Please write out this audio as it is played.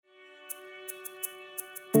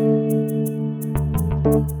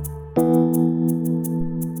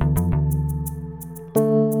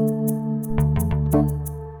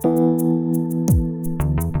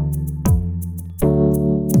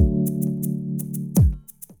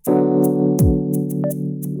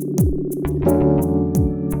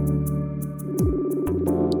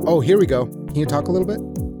Oh, here we go. Can you talk a little bit?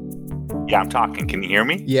 Yeah, I'm talking. Can you hear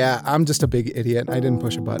me? Yeah, I'm just a big idiot. I didn't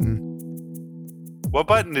push a button. What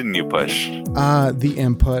button didn't you push? The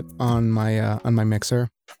input on my mixer.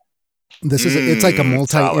 This is it's like a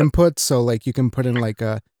multi-input, so like you can put in like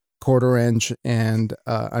a quarter inch and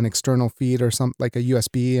an external feed or something like a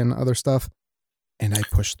USB and other stuff. And I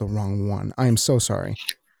pushed the wrong one. I am so sorry.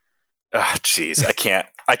 Oh, jeez, I can't.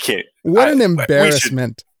 What an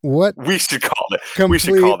embarrassment! We should call it. We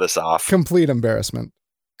should call this off. Complete embarrassment.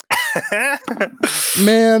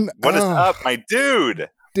 Man, what is up, my dude?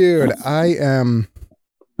 Dude, I'm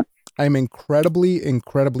incredibly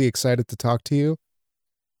excited to talk to you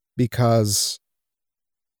because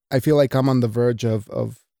I feel like I'm on the verge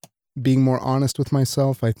of being more honest with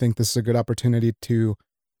myself. I think this is a good opportunity to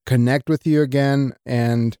connect with you again,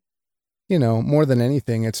 and you know, more than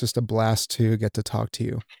anything, it's just a blast to get to talk to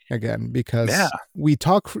you again because we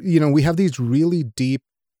talk, you know, we have these really deep,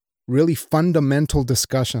 really fundamental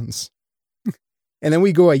discussions. And then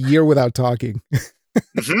we go a year without talking.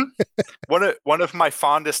 Mm-hmm. One of my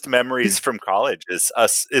fondest memories from college is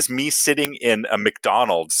me sitting in a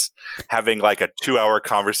McDonald's having like a 2-hour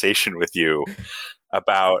conversation with you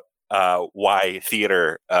about why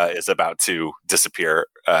theater is about to disappear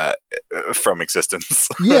from existence.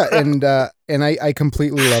 Yeah, and I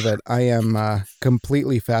completely love it. I am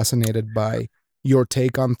completely fascinated by your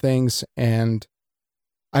take on things, and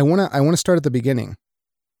I wanna start at the beginning.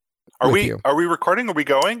 Are we recording? Are we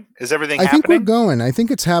going? Is everything happening? I think we're going. I think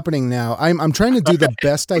it's happening now. I'm trying to do the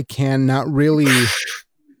best I can, not really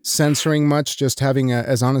censoring much, just having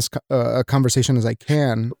as honest a conversation as I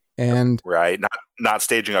can. And right, not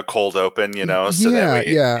staging a cold open, you know. So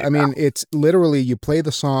I mean, it's literally you play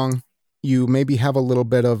the song, you maybe have a little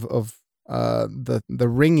bit of the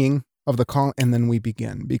ringing of the call, and then we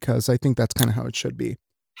begin because I think that's kind of how it should be.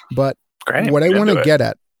 But what I want to get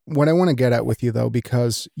at with you though,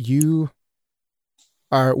 because you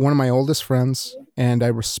are one of my oldest friends, and I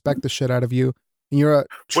respect the shit out of you, and you're a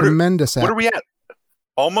tremendous actor. What are we at?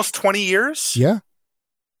 Almost 20 years? Yeah.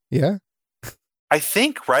 I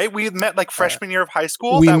think, right? We had met like freshman year of high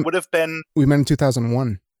school. That would have been... We met in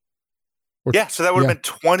 2001. So that would have been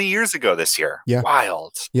 20 years ago this year. Yeah.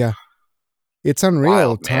 Wild. Yeah. It's unreal.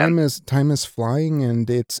 Wild, time is flying, and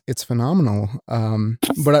it's phenomenal.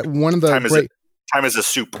 But one of the time is a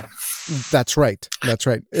soup. That's right. But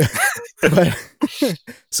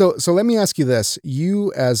so let me ask you this.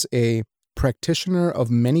 You as a practitioner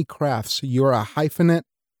of many crafts, you're a hyphenate,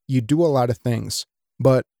 you do a lot of things.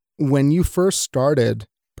 But when you first started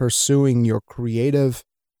pursuing your creative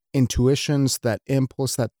intuitions, that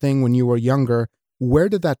impulse, that thing when you were younger, where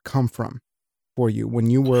did that come from for you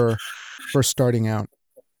when you were first starting out?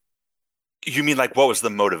 You mean like what was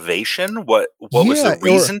the motivation? What was the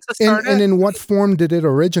reason to start it? And in what form did it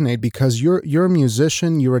originate? Because you're a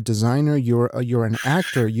musician, you're a designer, you're an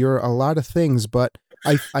actor, you're a lot of things. But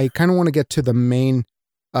I kind of want to get to the main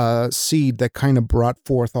seed that kind of brought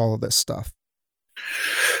forth all of this stuff.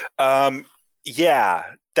 Yeah,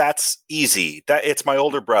 that's easy. It's my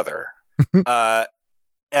older brother.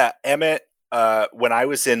 Emmett, when I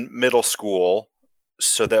was in middle school,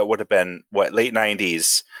 so that would have been late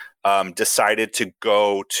 90s, decided to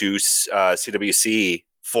go to CWC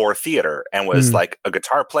for theater and was like a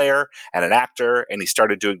guitar player and an actor, and he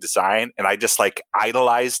started doing design, and I just like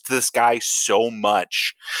idolized this guy so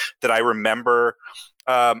much that I remember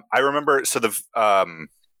he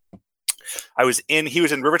was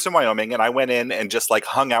in Riverton, Wyoming, and I went in and just like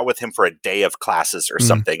hung out with him for a day of classes or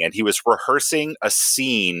something. And he was rehearsing a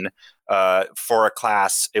scene for a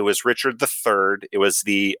class. It was Richard III. It was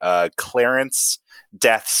the Clarence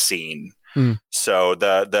death scene. So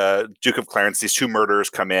the Duke of Clarence, these two murderers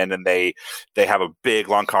come in and they have a big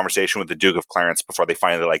long conversation with the Duke of Clarence before they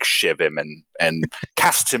finally like shiv him and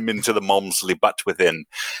cast him into the Malmsley butt within.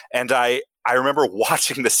 And I remember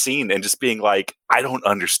watching the scene and just being like, I don't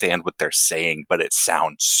understand what they're saying, but it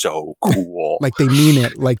sounds so cool. Like they mean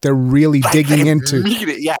it. Like they're really like digging into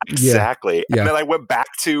it. Yeah, exactly. Yeah. And then I went back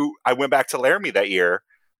to Laramie that year,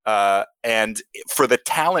 and for the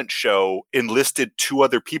talent show enlisted 2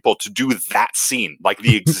 other people to do that scene, like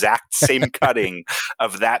the exact same cutting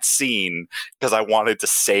of that scene, because I wanted to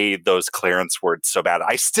say those Clarence words so bad.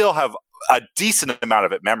 I still have a decent amount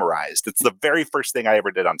of it memorized. It's the very first thing I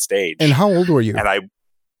ever did on stage. And how old were you? And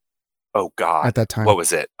oh God, at that time, what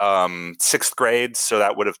was it? 6th grade. So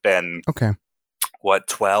that would have been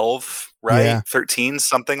 12, right? Yeah. 13,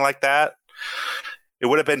 something like that. it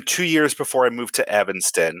would have been 2 years before I moved to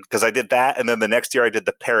Evanston, because I did that, and then the next year I did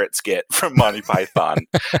the parrot skit from Monty Python,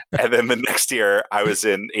 and then the next year I was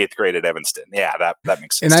in 8th grade at Evanston. Yeah, that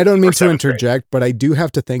makes sense. And I don't mean to 7th interject, but I do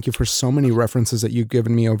have to thank you for so many references that you've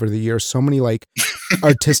given me over the years. So many like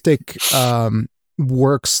artistic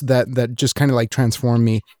works that just kind of like transform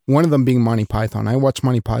me. One of them being Monty Python. I watched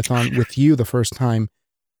Monty Python with you the first time,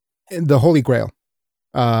 The Holy Grail,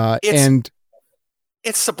 and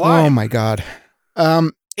it's sublime. Oh my God.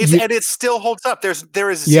 And it still holds up.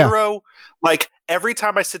 There is zero, like every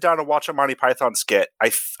time I sit down and watch a Monty Python skit,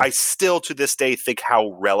 I still to this day think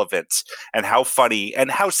how relevant and how funny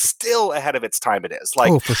and how still ahead of its time it is.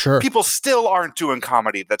 Like, oh, for sure. People still aren't doing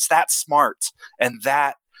comedy that's that smart and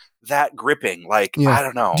that gripping. Like, I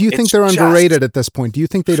don't know. Do you think they're underrated at this point? Do you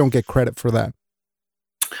think they don't get credit for that?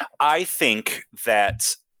 I think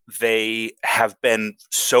that they have been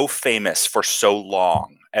so famous for so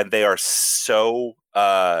long, and they are so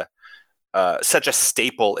such a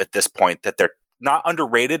staple at this point that they're not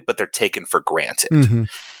underrated, but they're taken for granted. Mm-hmm.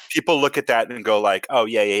 People look at that and go like, "Oh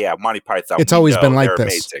yeah, Monty Python. It's always been like this.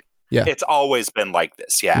 Amazing. Yeah, it's always been like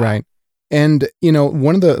this. Yeah, right." And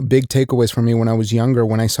one of the big takeaways for me when I was younger,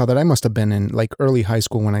 when I saw that, I must have been in like early high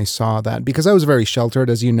school when I saw that, because I was very sheltered,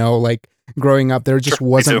 as you know. Like growing up, there just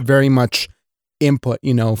wasn't very much input,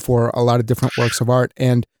 for a lot of different works of art.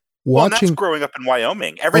 And watching, that's growing up in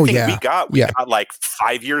Wyoming. Everything we got like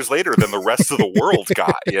 5 years later than the rest of the world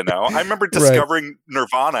got. I remember discovering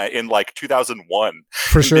Nirvana in like 2001.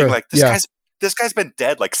 For sure, being like this guy's been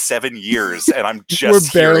dead like 7 years, and I'm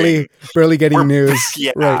just barely getting news.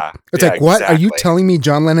 Yeah, right. It's like, what? Are you telling me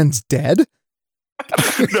John Lennon's dead?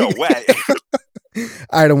 No way.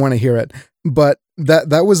 I don't want to hear it. But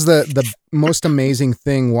that was the most amazing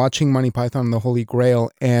thing, watching Monty Python and the Holy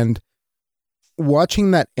Grail, and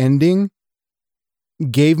watching that ending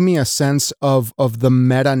gave me a sense of the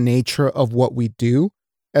meta nature of what we do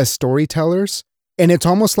as storytellers. And it's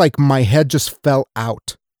almost like my head just fell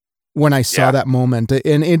out when I saw that moment.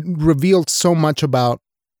 And it revealed so much about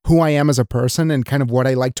who I am as a person and kind of what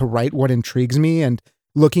I like to write, what intrigues me, and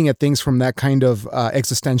looking at things from that kind of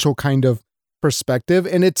existential kind of perspective.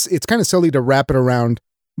 And it's kind of silly to wrap it around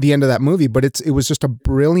the end of that movie, but it was just a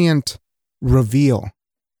brilliant reveal.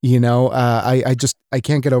 I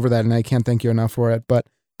can't get over that, and I can't thank you enough for it. But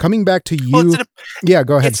coming back to you,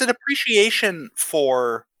 go ahead. It's an appreciation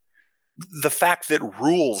for the fact that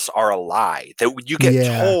rules are a lie, that you get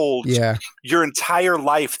told your entire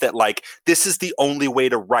life that like, this is the only way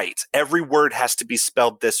to write. Every word has to be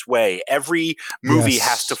spelled this way. Every movie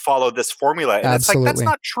has to follow this formula. And Absolutely. It's like, that's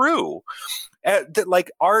not true. That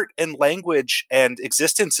like art and language and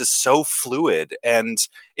existence is so fluid. And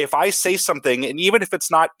if I say something, and even if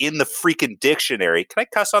it's not in the freaking dictionary, can I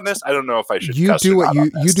cuss on this? I don't know if I should. You do what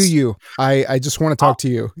you do. You. I just want to talk to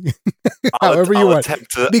you, however you want.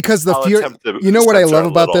 Because the fear. You know what I love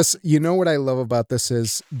about this? You know what I love about this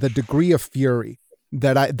is the degree of fury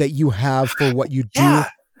that you have for what you do,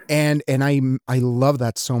 and I love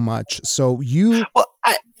that so much. So you. Well,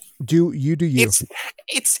 Do you.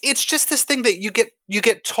 It's just this thing that you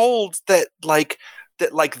get told that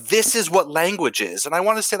this is what language is. And I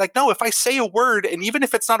want to say like, no, if I say a word, and even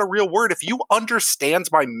if it's not a real word, if you understand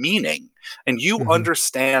my meaning and you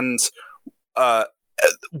understand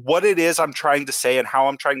what it is I'm trying to say and how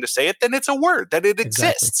I'm trying to say it, then it's a word, that it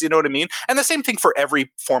exists. Exactly. You know what I mean? And the same thing for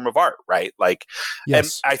every form of art, right? Like, and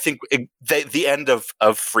I think the end of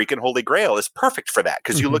freaking Holy Grail is perfect for that,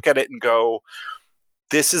 because you look at it and go,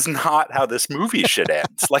 this is not how this movie should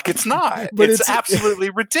end. Like, it's not. But it's absolutely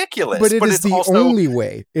ridiculous. But it's the only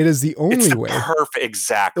way. It is the only way. Perfect.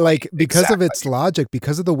 Exactly. Like, because of its logic,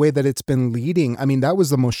 because of the way that it's been leading. I mean, that was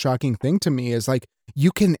the most shocking thing to me, is like,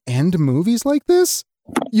 you can end movies like this?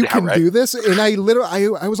 You can do this? And I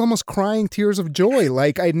was almost crying tears of joy.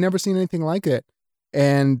 Like, I'd never seen anything like it.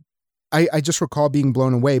 And I just recall being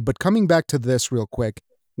blown away. But coming back to this real quick,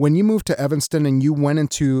 when you moved to Evanston and you went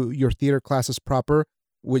into your theater classes proper,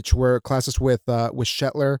 which were classes with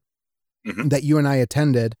Shetler that you and I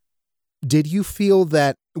attended, did you feel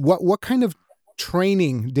that what kind of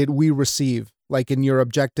training did we receive, like in your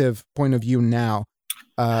objective point of view now?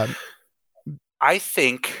 I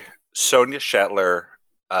think Sonia Shetler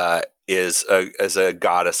is a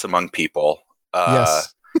goddess among people.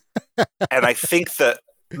 Yes. And I think that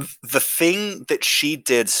the thing that she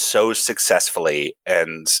did so successfully,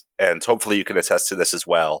 and hopefully you can attest to this as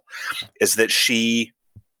well, is that she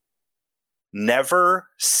never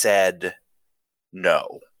said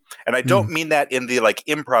no. And I don't mean that in the like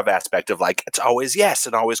improv aspect of like, it's always yes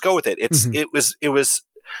and always go with it.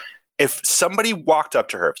 It if somebody walked up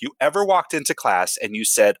to her, if you ever walked into class and you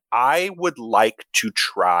said, I would like to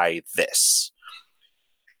try this,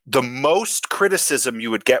 the most criticism you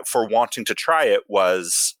would get for wanting to try it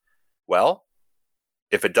was, well,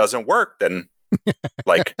 if it doesn't work, then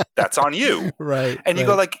like that's on you. Right. And you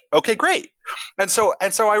go like, okay, great. And so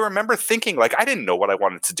I remember thinking like, I didn't know what I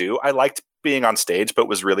wanted to do. I liked being on stage, but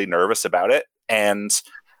was really nervous about it. And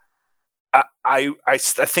I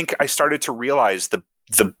think I started to realize the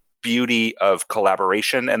beauty of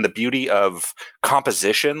collaboration and the beauty of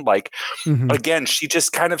composition. Like, again, she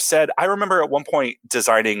just kind of said, I remember at one point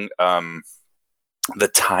designing the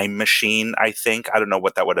Time Machine, I think. I don't know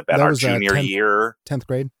what that would have been, our junior year. 10th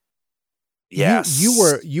grade? Yes.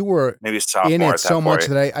 You were maybe sophomore in it at that so point. much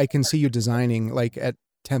that I can see you designing like at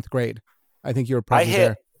 10th grade. I think you were probably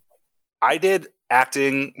there. I did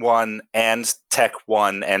acting 1 and tech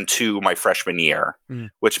 1 and 2 my freshman year,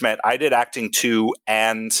 which meant I did acting 2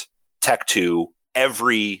 and tech 2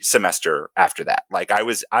 every semester after that. Like I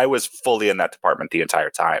was fully in that department the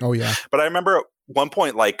entire time. Oh yeah. But I remember at one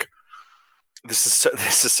point, like, this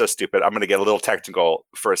is so stupid. I'm going to get a little technical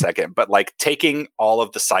for a second, but like taking all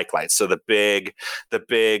of the cyc lights, so the big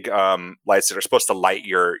lights that are supposed to light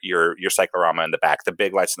your cyclorama in the back, the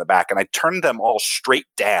big lights in the back, and I turned them all straight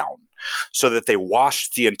down so that they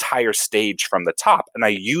washed the entire stage from the top, and I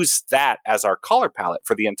used that as our color palette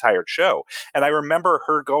for the entire show. And I remember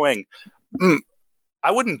her going,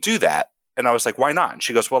 I wouldn't do that. And I was like, why not? And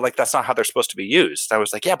she goes, well, like, that's not how they're supposed to be used. I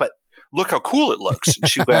was like, yeah, but look how cool it looks. And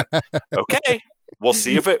she went, okay, we'll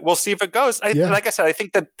see if it goes. Like I said, I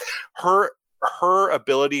think that her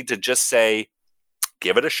ability to just say,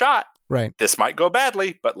 give it a shot. Right. This might go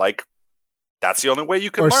badly, but like, that's the only way you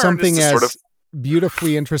can learn. Or something as sort of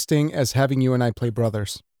beautifully interesting as having you and I play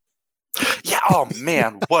brothers. Yeah. Oh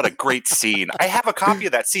man, what a great scene. I have a copy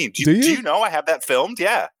of that scene. Do you know I have that filmed?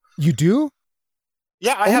 Yeah. You do?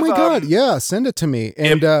 Yeah, I have. Oh my God. Yeah. Send it to me.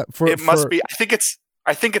 And it must be,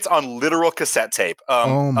 I think it's on literal cassette tape.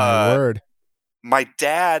 Oh my word. My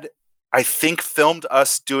dad, I think, filmed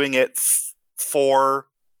us doing it for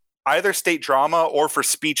either state drama or for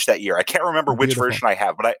speech that year. I can't remember which version I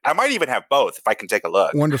have, but I might even have both if I can take a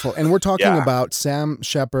look. Wonderful. And we're talking about Sam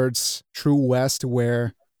Shepard's True West,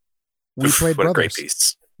 where we played brothers. What a great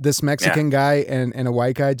piece. This Mexican guy and a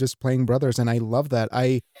white guy just playing brothers. And I love that.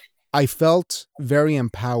 I felt very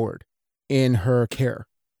empowered in her care.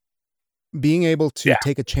 Being able to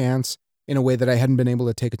take a chance in a way that I hadn't been able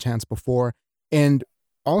to take a chance before. And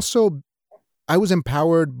also, I was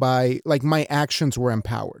empowered by, like, my actions were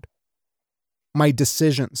empowered. My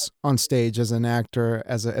decisions on stage as an actor,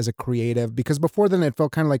 as a creative, because before then it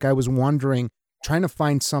felt kind of like I was wandering, trying to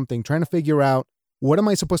find something, trying to figure out, what am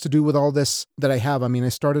I supposed to do with all this that I have? I mean, I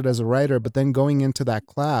started as a writer, but then going into that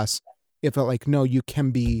class, it felt like, no, you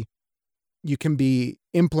can be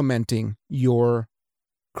implementing your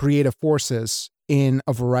creative forces in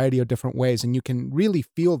a variety of different ways, and you can really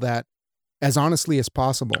feel that as honestly as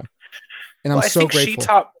possible. And I'm so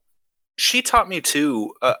grateful. She taught me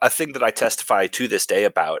too a thing that I testify to this day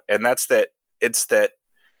about, and that's that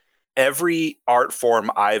every art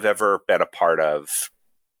form I've ever been a part of,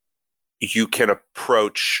 you can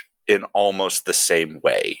approach in almost the same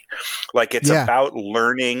way. Like it's about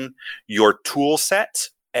learning your tool set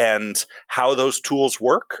and how those tools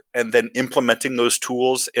work, and then implementing those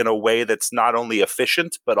tools in a way that's not only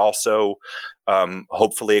efficient, but also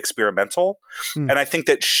hopefully experimental. And I think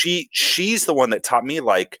that she's the one that taught me,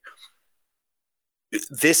 like,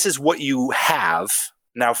 this is what you have,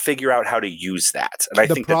 now figure out how to use that. And I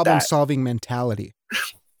think the problem-solving mentality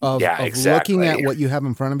of looking at what you have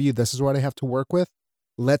in front of you, this is what I have to work with.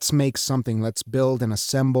 Let's make something. Let's build and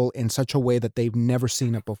assemble in such a way that they've never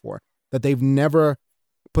seen it before, that they've never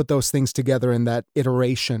put those things together in that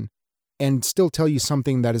iteration, and still tell you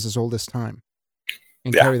something that is as old as time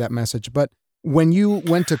and carry that message. But when you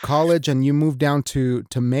went to college and you moved down to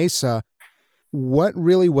Mesa, what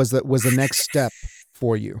really was the next step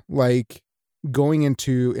for you? Like going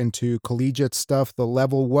into collegiate stuff, the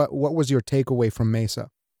level, what was your takeaway from Mesa?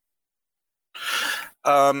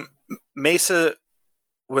 Mesa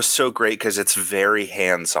was so great because it's very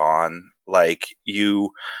hands-on. Like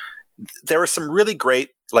there were some really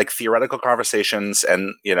great like theoretical conversations,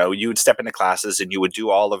 and you would step into classes and you would do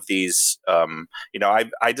all of these.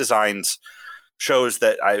 I designed shows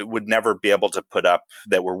that I would never be able to put up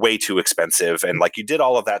that were way too expensive, and like you did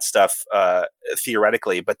all of that stuff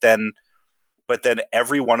theoretically, but then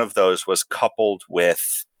every one of those was coupled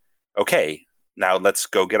with, okay, now let's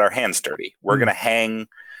go get our hands dirty. We're going to hang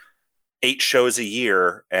 8 shows a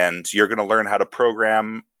year, and you're going to learn how to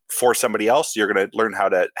program for somebody else. You're going to learn how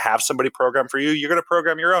to have somebody program for you. You're going to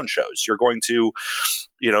program your own shows. You're going to,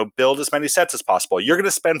 build as many sets as possible. You're going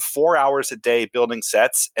to spend 4 hours a day building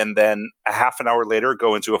sets, and then a half an hour later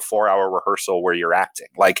go into a 4-hour rehearsal where you're acting.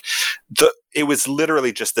 Like it was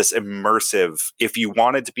literally just this immersive. If you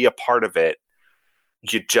wanted to be a part of it,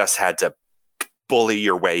 you just had to bully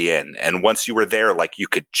your way in. And once you were there, like you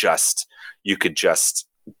could just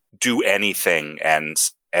do anything. And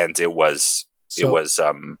it was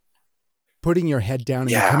putting your head down and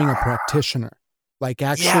becoming a practitioner. Like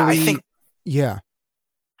actually,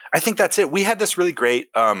 I think that's it. We had this really great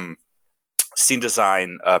scene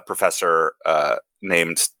design professor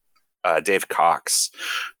named Dave Cox,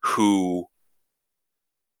 who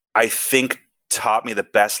I think taught me the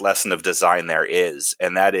best lesson of design there is,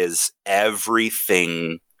 and that is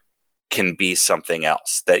everything can be something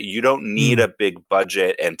else. That you don't need a big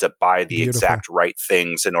budget and to buy the exact right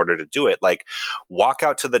things in order to do it. Like, walk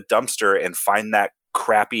out to the dumpster and find that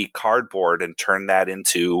crappy cardboard and turn that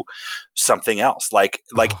into something else. Like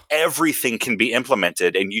everything can be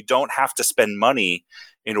implemented, and you don't have to spend money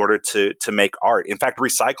in order to make art. In fact,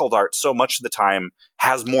 recycled art so much of the time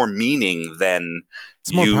has more meaning than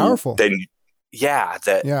it's more powerful. I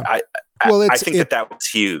think that was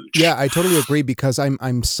huge. Yeah, I totally agree, because I'm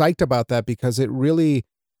psyched about that, because it really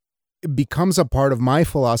becomes a part of my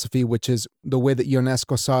philosophy, which is the way that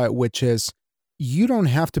Ionesco saw it, which is you don't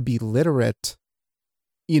have to be literate,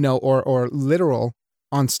 or literal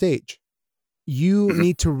on stage. You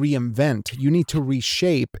need to reinvent, you need to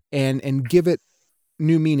reshape and give it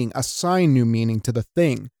new meaning, assign new meaning to the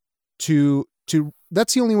thing.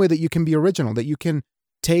 That's the only way that you can be original, that you can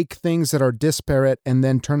take things that are disparate and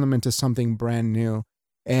then turn them into something brand new.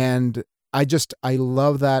 And I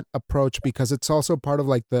love that approach, because it's also part of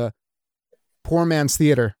like the poor man's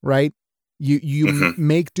theater, right? You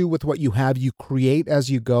make do with what you have, you create as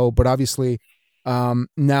you go, but obviously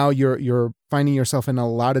now you're finding yourself in a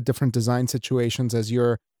lot of different design situations as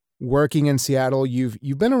you're working in Seattle. You've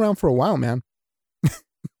been around for a while, man.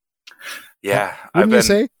 Yeah. Wouldn't you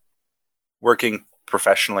say? Working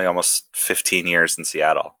professionally almost 15 years in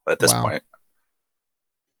Seattle at this point.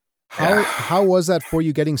 How was that for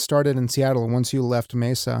you getting started in Seattle once you left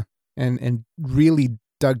Mesa and really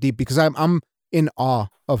dug deep? Because I'm in awe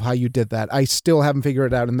of how you did that. I still haven't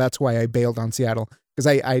figured it out, and that's why I bailed on Seattle, because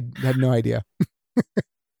I had no idea.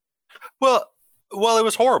 Well, it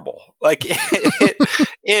was horrible. Like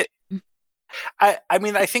I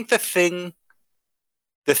think the thing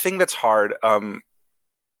that's hard.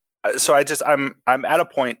 So I'm at a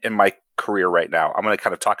point in my career right now. I'm going to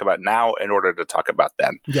kind of talk about now in order to talk about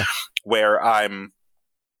then. Yeah. Where I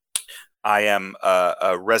am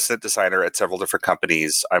a resident designer at several different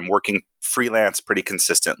companies. I'm working freelance pretty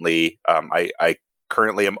consistently. I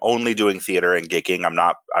currently am only doing theater and gigging. I'm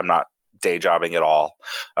not day jobbing at all,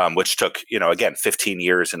 which took, again, 15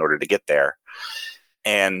 years in order to get there.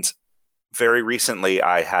 And very recently,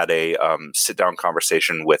 I had a sit-down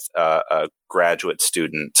conversation with a graduate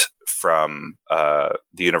student from the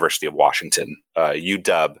University of Washington,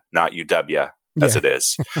 UW, not UW, as it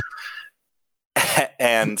is.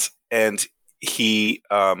 and he,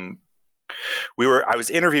 I was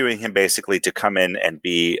interviewing him basically to come in and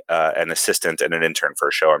be an assistant and an intern for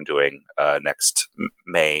a show I'm doing next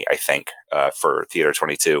May, I think, for Theater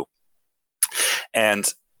 22. And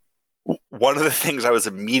one of the things I was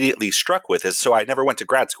immediately struck with is, so I never went to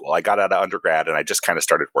grad school. I got out of undergrad and I just kind of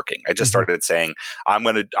started working. I just started saying, I'm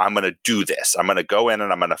going to do this. I'm going to go in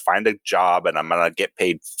and I'm going to find a job and I'm going to get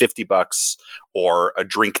paid $50 or a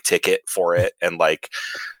drink ticket for it. And like,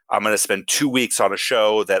 I'm going to spend 2 weeks on a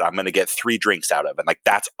show that I'm going to get 3 drinks out of. And like,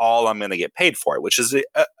 that's all I'm going to get paid for it, which is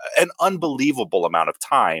an unbelievable amount of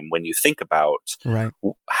time when you think about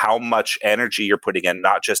how much energy you're putting in,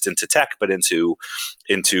 not just into tech, but into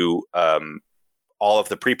all of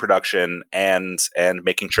the pre-production and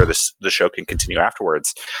making sure the show can continue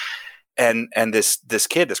afterwards. And this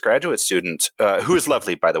kid, this graduate student, who is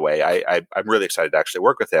lovely, by the way, I'm really excited to actually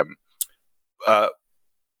work with him, but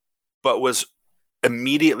was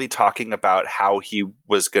immediately talking about how he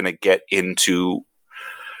was going to get into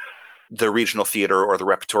the regional theater or the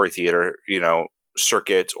repertory theater,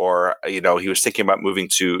 circuit, or, he was thinking about moving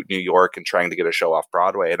to New York and trying to get a show off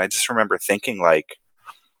Broadway. And I just remember thinking, like,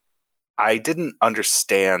 I didn't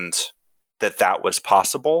understand that was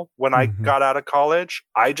possible when I got out of college.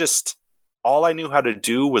 All I knew how to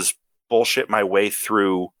do was bullshit my way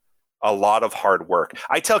through a lot of hard work.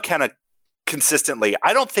 I tell Kenna consistently,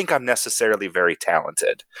 I don't think I'm necessarily very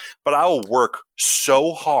talented, but I will work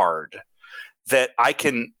so hard that I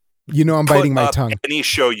can, I'm biting my tongue. Any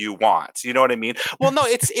show you want. You know what I mean? Well, no,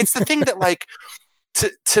 it's the thing that, like,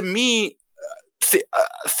 to me,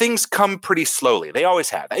 things come pretty slowly. They always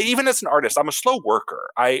have. Even as an artist, I'm a slow worker.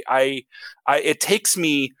 It takes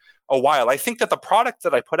me a while. I think that the product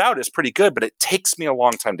that I put out is pretty good, but it takes me a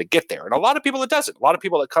long time to get there. And a lot of people, it doesn't. A lot of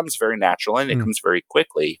people, it comes very natural and it comes very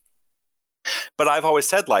quickly. But I've always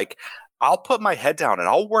said, like, I'll put my head down and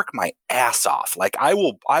I'll work my ass off. Like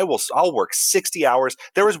I'll work 60 hours.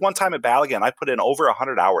 There was one time at Balagan, I put in over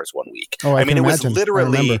 100 hours one week. Oh, I mean, it was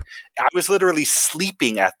literally, I was literally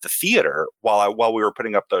sleeping at the theater while we were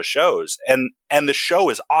putting up those shows. And the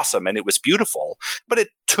show is awesome and it was beautiful, but it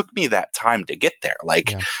took me that time to get there.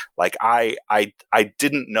 Like I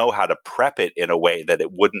didn't know how to prep it in a way that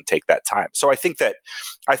it wouldn't take that time. So I think that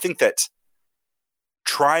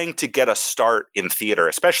trying to get a start in theater,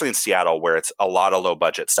 especially in Seattle, where it's a lot of low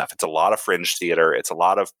budget stuff. It's a lot of fringe theater. It's a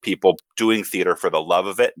lot of people doing theater for the love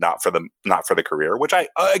of it, not for the career, which I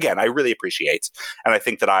really appreciate. And I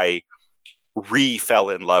think that I fell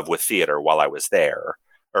in love with theater while I was there,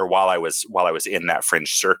 or while I was in that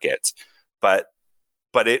fringe circuit. But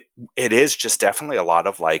it is just definitely a lot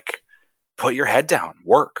of like, put your head down,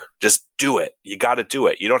 work, just do it. You got to do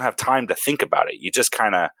it. You don't have time to think about it. You just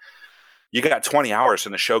kind of, you got 20 hours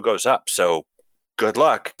and the show goes up. So good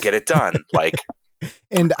luck, get it done. Like,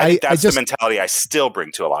 and I think that's the mentality I still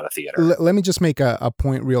bring to a lot of theater. Let me just make a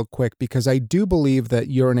point real quick, because I do believe that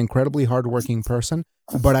you're an incredibly hardworking person,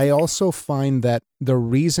 but I also find that the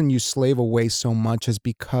reason you slave away so much is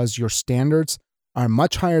because your standards are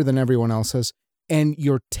much higher than everyone else's, and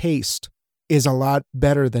your taste is a lot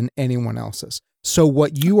better than anyone else's. So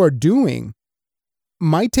what you are doing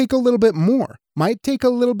might take a little bit more, might take a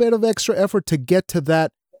little bit of extra effort to get to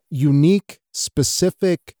that unique,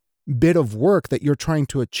 specific bit of work that you're trying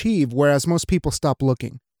to achieve, whereas most people stop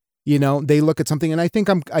looking. You know, they look at something, and I think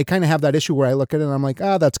I kind of have that issue where I look at it and I'm like,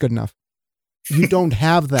 that's good enough. You don't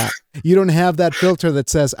have that. You don't have that filter that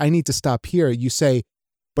says, I need to stop here. You say,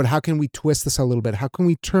 but how can we twist this a little bit? How can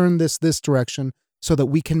we turn this direction so that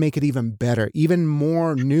we can make it even better, even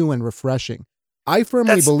more new and refreshing? I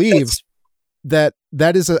firmly believe that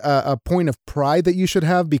is a point of pride that you should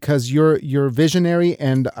have, because you're visionary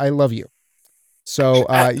and I love you. So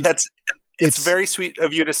it's very sweet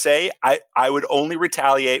of you to say. I would only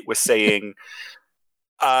retaliate with saying,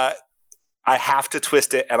 I have to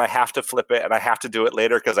twist it and I have to flip it and I have to do it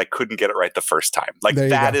later because I couldn't get it right the first time. Like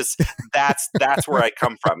that's where I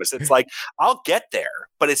come from. It's like, I'll get there,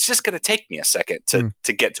 but it's just going to take me a second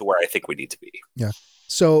to get to where I think we need to be. Yeah.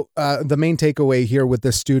 So the main takeaway here with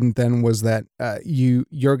this student then was that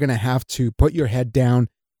you're going to have to put your head down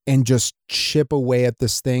and just chip away at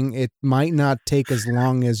this thing. It might not take as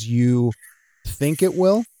long as you think it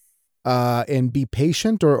will, and be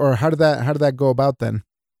patient, or how did that go about then?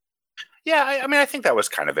 Yeah, I mean, I think that was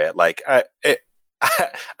kind of it. Like, I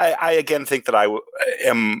again think that I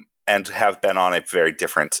am and have been on a very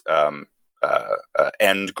different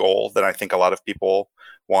end goal than I think a lot of people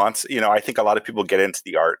want. You know, I think a lot of people get into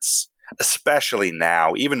the arts, especially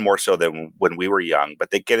now, even more so than when we were young,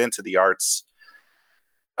 but they get into the arts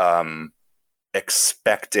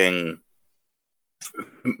expecting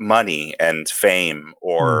money and fame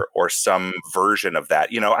or some version of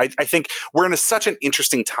that. You know, I think we're in such an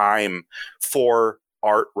interesting time for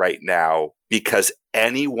art right now because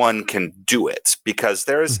anyone can do it, because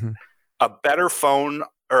there's a better phone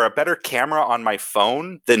or a better camera on my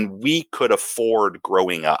phone than we could afford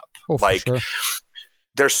growing up. Like,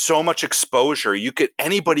 there's so much exposure.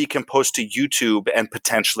 Anybody can post to YouTube and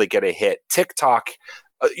potentially get a hit. TikTok,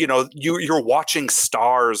 you know, you're watching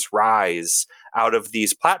stars rise out of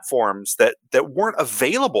these platforms that weren't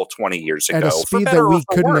available 20 years ago. At a speed that we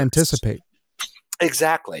couldn't anticipate.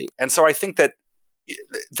 Exactly. And so I think that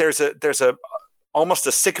there's a almost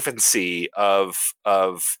a sycophancy of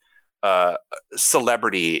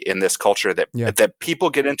celebrity in this culture that people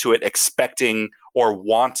get into it expecting or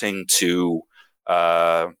wanting to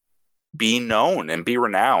be known and be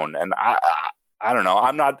renowned. And I don't know.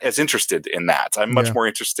 I'm not as interested in that. I'm much more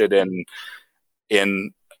interested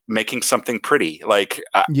in making something pretty. Like,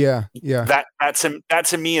 that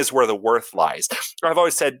to me is where the worth lies. I've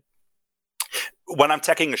always said, when I'm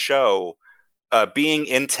teching a show, being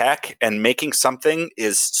in tech and making something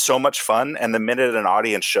is so much fun. And the minute an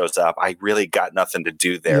audience shows up, I really got nothing to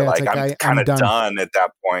do there. Like I'm kind of done at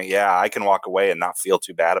that point. Yeah, I can walk away and not feel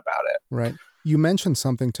too bad about it. Right. You mentioned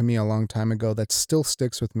something to me a long time ago that still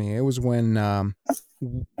sticks with me. It was when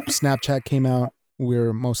Snapchat came out. We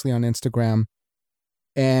were mostly on Instagram.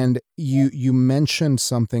 And you mentioned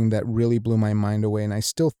something that really blew my mind away. And I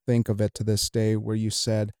still think of it to this day, where you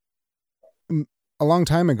said, a long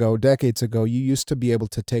time ago, decades ago, you used to be able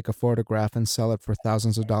to take a photograph and sell it for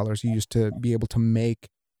thousands of dollars. You used to be able to make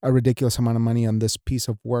a ridiculous amount of money on this piece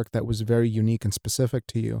of work that was very unique and specific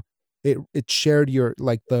to you. It shared your,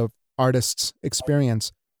 like, the artist's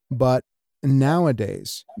experience. But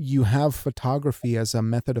nowadays, you have photography as a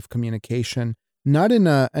method of communication, not in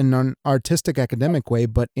an artistic academic way,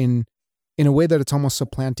 but in a way that it's almost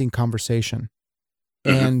supplanting conversation.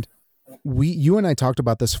 Mm-hmm. And you and I talked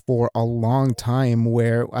about this for a long time,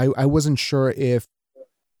 where I wasn't sure if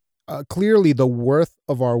clearly the worth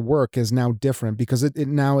of our work is now different, because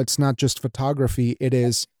now it's not just photography, it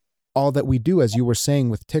is all that we do, as you were saying,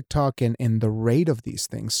 with TikTok and the rate of these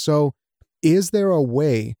things. So is there a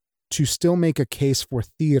way to still make a case for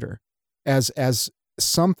theater as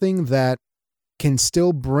something that can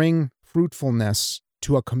still bring fruitfulness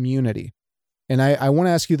to a community? And I want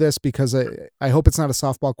to ask you this because I hope it's not a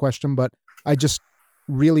softball question, but I just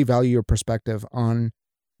really value your perspective on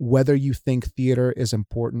whether you think theater is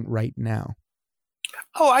important right now.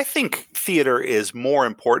 Oh, I think theater is more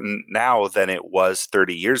important now than it was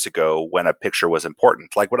 30 years ago when a picture was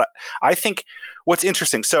important. Like I think what's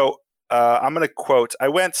interesting. So I'm going to quote, I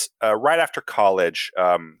went right after college.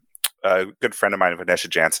 A good friend of mine, Vanessa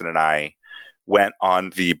Jansen, and I went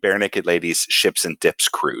on the Bare Naked Ladies Ships and Dips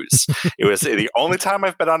cruise. It was the only time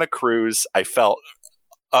I've been on a cruise. I felt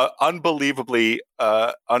unbelievably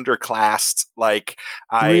underclassed. Like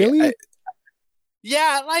Really?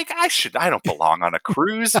 yeah, like I don't belong on a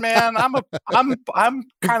cruise, man. I'm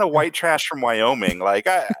kind of white trash from Wyoming. Like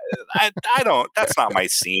I don't. That's not my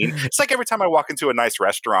scene. It's like every time I walk into a nice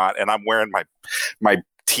restaurant and I'm wearing my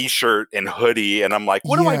t-shirt and hoodie, and I'm like,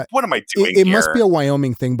 what am I doing it here? Must be a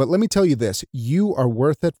Wyoming thing, but let me tell you this: you are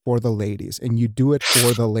worth it for the ladies, and you do it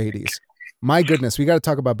for the ladies. My goodness, we got to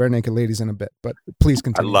talk about Bare Naked Ladies in a bit, but please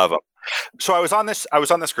continue. I love them. So I was on this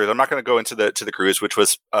cruise. I'm not going to go into the cruise, which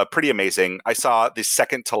was pretty amazing. I saw the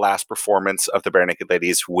second to last performance of the Bare Naked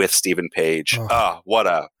Ladies with Stephen Page. What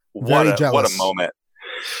a moment.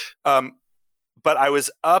 But I was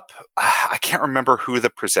up. I can't remember who the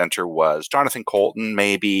presenter was. Jonathan Colton,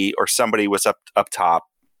 maybe, or somebody was up top.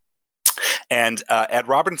 And Ed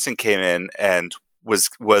Robinson came in and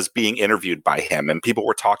was being interviewed by him, and people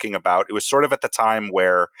were talking about. It was sort of at the time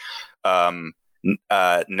where Napster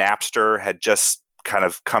had just kind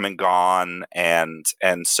of come and gone, and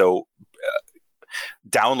so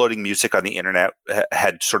downloading music on the internet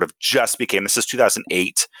had sort of just became, this is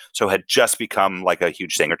 2008, so had just become like a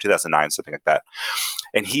huge thing, or 2009, something like that.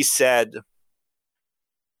 And he said,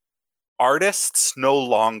 artists no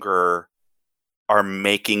longer are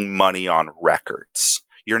making money on records.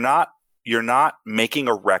 You're not making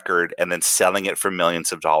a record and then selling it for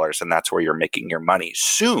millions of dollars, and that's where you're making your money.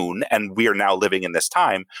 Soon, and we are now living in this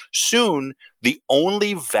time, soon the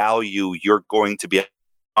only value you're going to be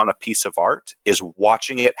on a piece of art is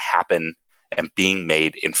watching it happen and being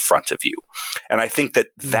made in front of you. And I think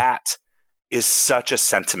that is such a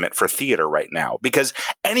sentiment for theater right now, because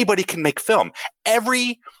anybody can make film.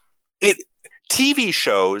 TV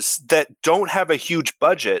shows that don't have a huge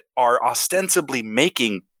budget are ostensibly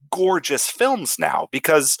making gorgeous films now,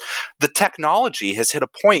 because the technology has hit a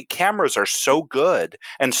point. Cameras are so good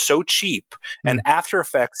and so cheap, and After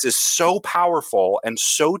Effects is so powerful and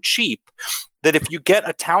so cheap that if you get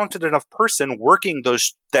a talented enough person working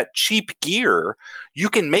that cheap gear, you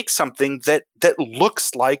can make something that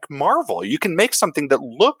looks like Marvel. You can make something that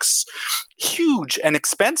looks huge and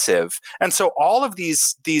expensive. And so all of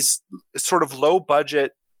these sort of low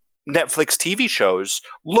budget Netflix TV shows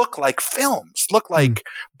look like films, look like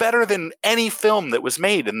better than any film that was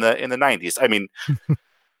made in the 90s. I mean,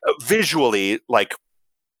 visually, like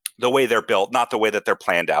the way they're built, not the way that they're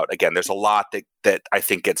planned out. Again, there's a lot that I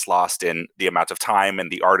think gets lost in the amount of time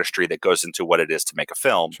and the artistry that goes into what it is to make a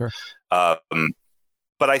film. Sure.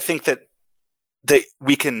 But I think that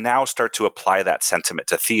we can now start to apply that sentiment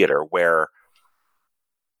to theater, where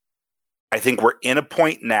I think we're in a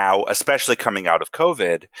point now, especially coming out of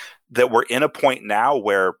COVID, that we're in a point now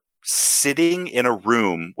where sitting in a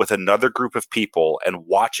room with another group of people and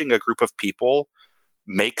watching a group of people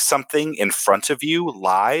make something in front of you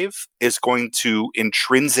live is going to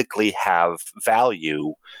intrinsically have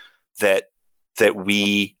value that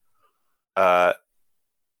we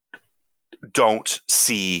don't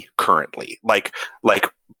see currently. Like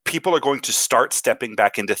people are going to start stepping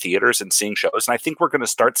back into theaters and seeing shows, and I think we're going to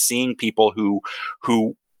start seeing people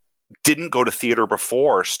who didn't go to theater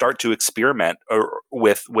before start to experiment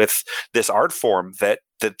with this art form that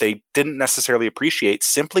they didn't necessarily appreciate,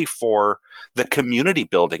 simply for the community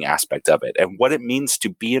building aspect of it and what it means to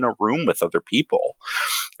be in a room with other people.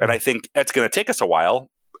 And I think it's going to take us a while.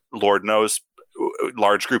 Lord knows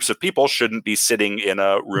large groups of people shouldn't be sitting in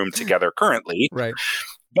a room together currently. Right.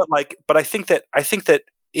 But I think that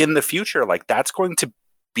in the future, like, that's going to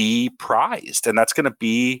be prized, and that's going to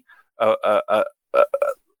be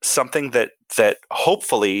something that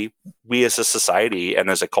hopefully we as a society and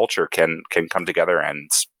as a culture can come together and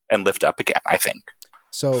lift up again, I think.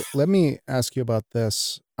 So let me ask you about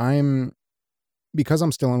this. Because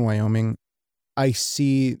I'm still in Wyoming, I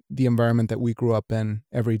see the environment that we grew up in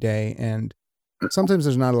every day, and sometimes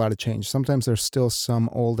there's not a lot of change. Sometimes there's still some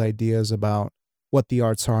old ideas about what the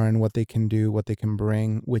arts are and what they can do, what they can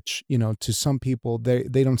bring, which, to some people, they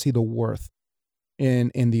don't see the worth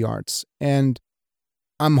in the arts. And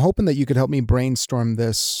I'm hoping that you could help me brainstorm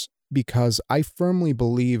this, because I firmly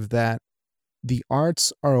believe that the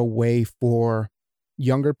arts are a way for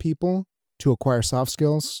younger people to acquire soft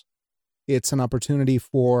skills. It's an opportunity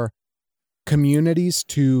for communities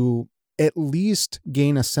to at least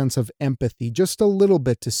gain a sense of empathy, just a little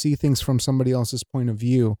bit, to see things from somebody else's point of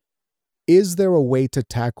view. Is there a way to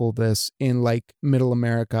tackle this in like Middle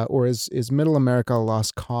America, or is Middle America a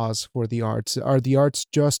lost cause for the arts? Are the arts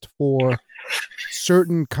just for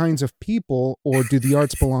certain kinds of people, or do the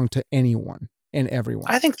arts belong to anyone and everyone?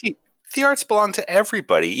 I think the arts belong to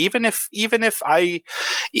everybody, even if I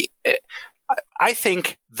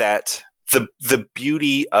think that the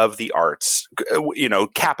beauty of the arts,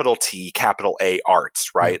 capital T, capital A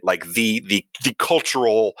arts, right? Like the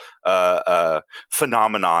cultural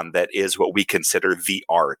phenomenon that is what we consider the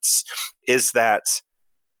arts, is that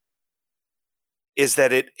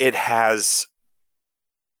it has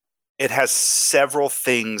several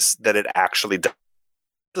things that it actually does.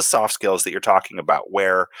 The soft skills that you're talking about,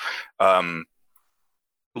 where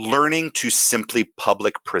learning to simply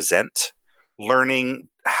public present, learning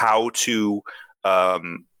how to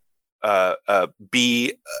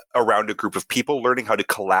be around a group of people, learning how to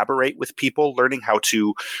collaborate with people, learning how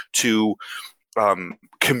to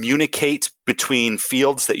communicate between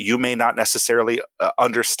fields that you may not necessarily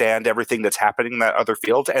understand everything that's happening in that other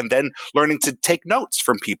field, and then learning to take notes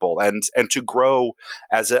from people and to grow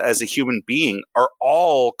as a human being are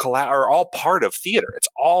all part of theater. It's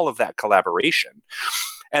all of that collaboration.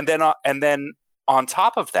 And then on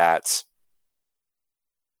top of that,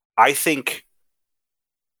 I think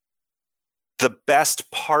the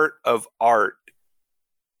best part of art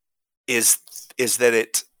is that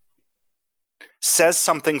it says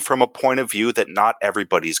something from a point of view that not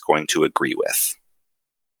everybody's going to agree with.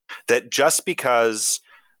 That just because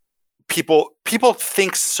people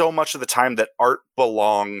think so much of the time that art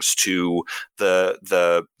belongs to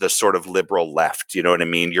the sort of liberal left, you know what I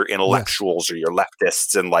mean? Your intellectuals, yes, or your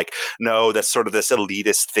leftists, and like, no, that's sort of this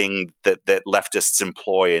elitist thing that leftists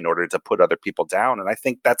employ in order to put other people down. And I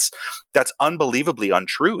think that's unbelievably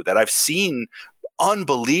untrue. That I've seen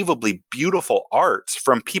unbelievably beautiful art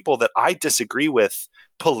from people that I disagree with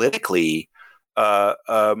politically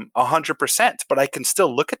 100%, but I can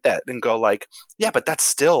still look at that and go like, yeah, but that's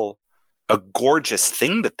still a gorgeous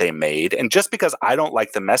thing that they made. And just because I don't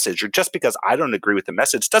like the message, or just because I don't agree with the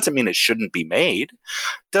message, doesn't mean it shouldn't be made.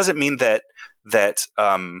 Doesn't mean that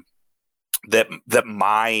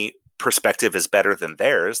my perspective is better than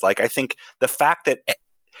theirs. Like, I think the fact that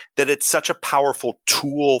it's such a powerful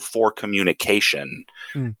tool for communication,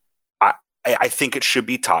 I think it should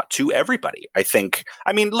be taught to everybody.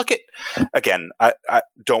 Look at, again, I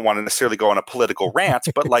don't want to necessarily go on a political rant,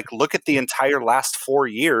 but like, look at the entire last 4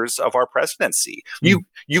 years of our presidency. You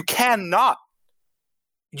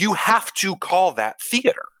have to call that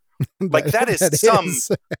theater. Like, that is some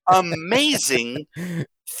amazing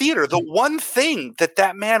theater. The one thing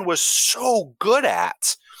that man was so good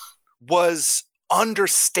at was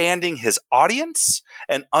understanding his audience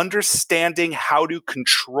and understanding how to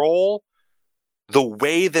control the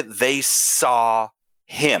way that they saw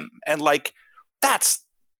him. And like, that's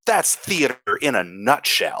theater in a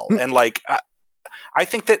nutshell. And like, I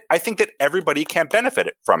think that everybody can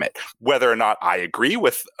benefit from it, whether or not I agree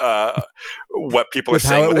with what people are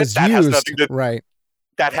saying with it. That has nothing to, right.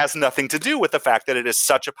 That has nothing to do with the fact that it is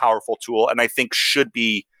such a powerful tool, and I think should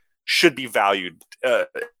be valued,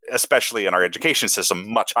 especially in our education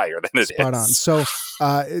system, much higher than it Spot is. on. So,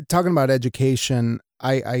 talking about education,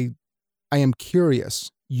 I am curious,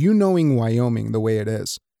 you knowing Wyoming the way it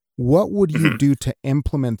is, what would you do to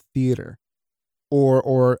implement theater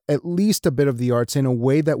or at least a bit of the arts in a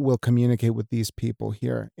way that will communicate with these people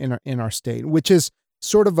here in our state, which is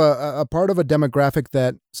sort of a part of a demographic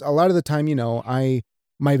that a lot of the time,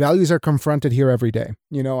 my values are confronted here every day.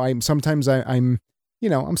 I'm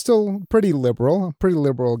still pretty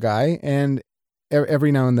liberal guy. And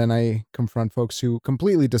every now and then I confront folks who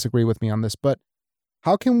completely disagree with me on this, but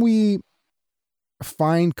how can we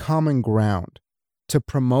find common ground to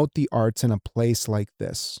promote the arts in a place like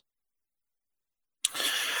this?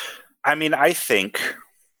 I mean, I think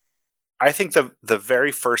the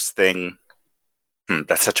very first thing.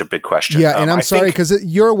 That's such a big question. Yeah, and I'm sorry because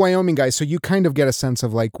you're a Wyoming guy, so you kind of get a sense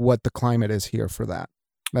of like what the climate is here for that.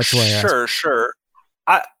 That's why I asked. Sure.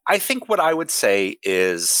 I think what I would say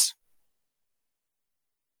is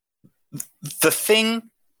the thing.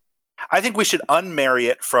 I think we should unmarry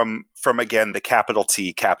it from again the capital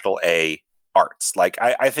T, capital A arts. Like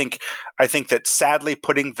I think that sadly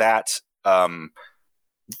putting that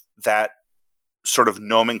that sort of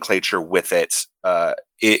nomenclature with it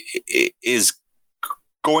is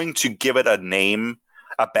going to give it a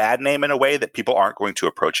bad name in a way that people aren't going to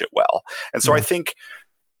approach it well. And so I think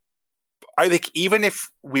even if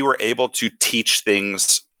we were able to teach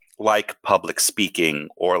things like public speaking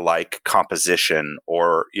or like composition,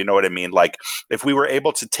 or you know what I mean, like if we were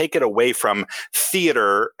able to take it away from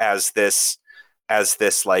theater as this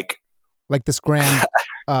like this grand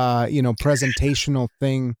presentational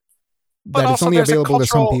thing that it's only available to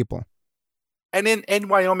some people. And in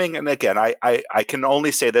Wyoming, and again, I can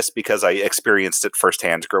only say this because I experienced it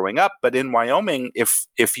firsthand growing up, but in Wyoming,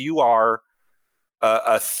 if you are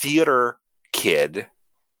a theater kid,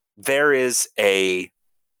 there is the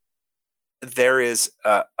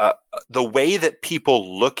way that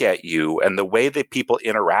people look at you and the way that people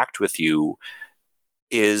interact with you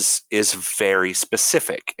is very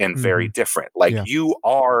specific and very different. Like you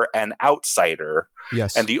are an outsider.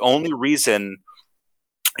 Yes. And the only reason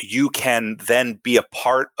you can then be a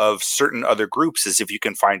part of certain other groups is if you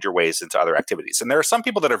can find your ways into other activities. And there are some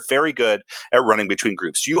people that are very good at running between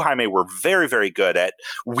groups. You, Jaime, were very, very good at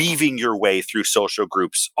weaving your way through social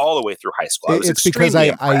groups all the way through high school. It's because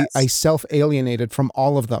I self-alienated from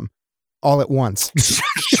all of them all at once.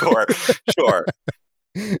 Sure.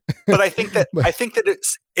 But I think that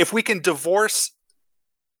it's, if we can divorce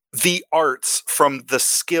the arts from the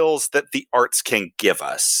skills that the arts can give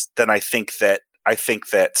us, then I think that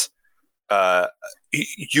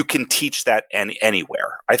you can teach that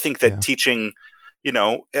anywhere. I think that teaching,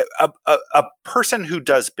 a person who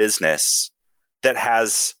does business that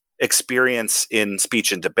has experience in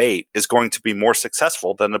speech and debate is going to be more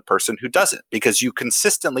successful than a person who doesn't, because you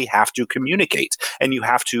consistently have to communicate and you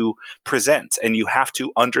have to present and you have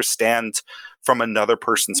to understand from another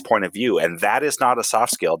person's point of view. And that is not a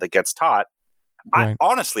soft skill that gets taught. Right.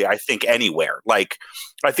 I think anywhere. Like,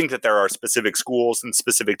 I think that there are specific schools and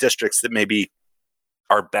specific districts that maybe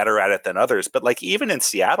are better at it than others. But like, even in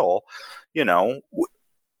Seattle,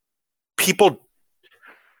 people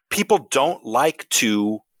don't like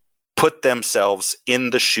to put themselves in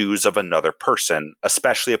the shoes of another person,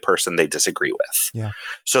 especially a person they disagree with. Yeah.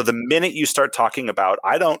 So the minute you start talking about,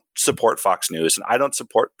 I don't support Fox News and I don't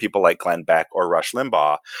support people like Glenn Beck or Rush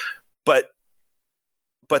Limbaugh, but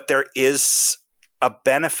there is a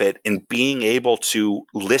benefit in being able to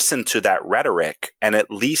listen to that rhetoric and at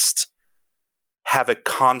least have a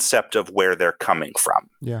concept of where they're coming from.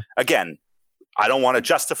 Yeah. Again, I don't want to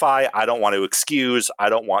justify, I don't want to excuse, I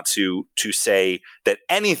don't want to say that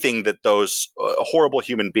anything that those horrible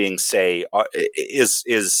human beings say is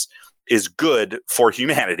good for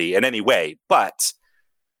humanity in any way. But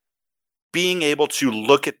being able to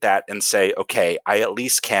look at that and say, okay, I at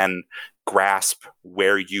least can grasp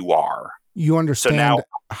where you are. You understand, so now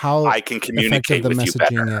how I can communicate with you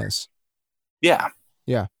better. Messaging is. Yeah.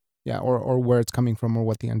 Or where it's coming from or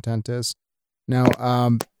what the intent is.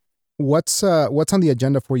 Now, what's on the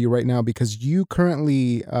agenda for you right now? Because you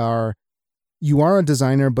currently are a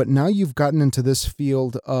designer, but now you've gotten into this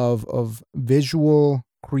field of visual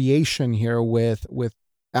creation here with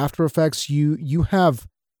After Effects. You have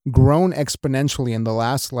grown exponentially in the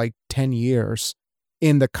last 10 years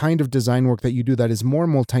in the kind of design work that you do that is more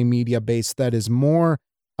multimedia based, that is more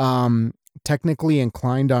technically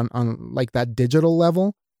inclined on that digital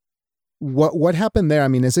level. What happened there? I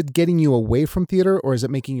mean, is it getting you away from theater, or is it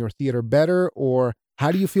making your theater better, or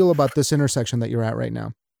how do you feel about this intersection that you're at right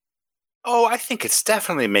now? Oh, I think it's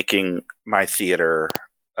definitely making my theater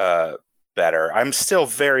better. I'm still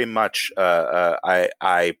very much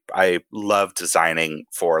I love designing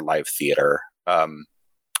for live theater.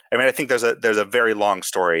 I mean, I think there's a very long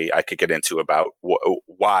story I could get into about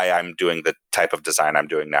why I'm doing the type of design I'm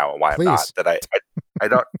doing now and why I'm not. That I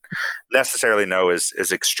don't necessarily know is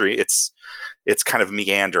extreme. It's kind of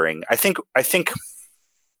meandering. I think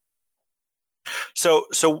so.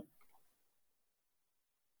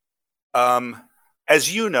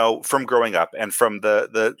 as you know from growing up and from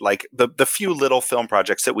the few little film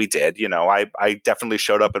projects that we did, I definitely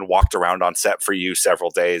showed up and walked around on set for you several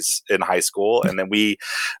days in high school, and then we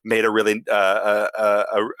made a really,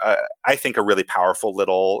 I think, a really powerful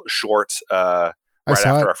little short right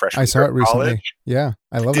after our freshman year. I saw it recently. College. Yeah,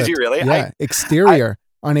 I love it. Did you really? Yeah, Exterior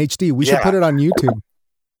on HD. We should put it on YouTube.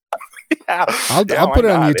 Yeah, I'll put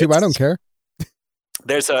it on YouTube. I don't care.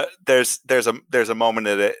 There's a moment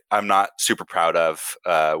in it I'm not super proud of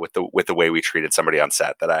with the way we treated somebody on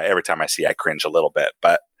set that every time I see I cringe a little bit,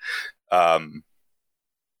 but I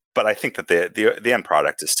think that the end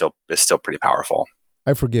product is still pretty powerful.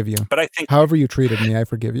 I forgive you. But I think however you treated me, I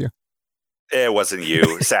forgive you. It wasn't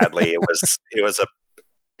you, sadly. It was a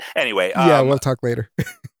anyway. Yeah, we'll talk later.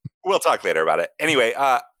 We'll talk later about it. Anyway,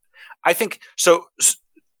 I think so.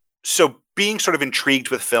 Being sort of intrigued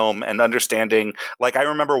with film and understanding, like I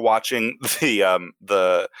remember watching the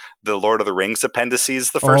Lord of the Rings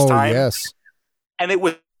appendices the first time. Yes, and it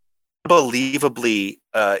was unbelievably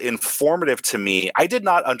informative to me. I did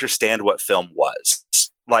not understand what film was.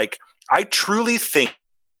 Like, I truly think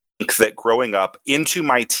that growing up into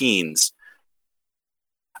my teens,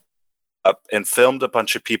 up and filmed a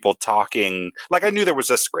bunch of people talking. Like, I knew there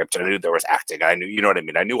was a script and I knew there was acting. I knew, you know what I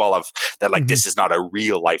mean? I knew all of that, like, this is not a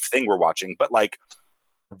real life thing we're watching, but like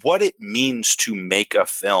what it means to make a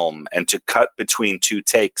film and to cut between two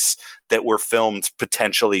takes that were filmed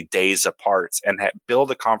potentially days apart and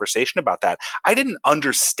build a conversation about that. I didn't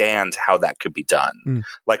understand how that could be done.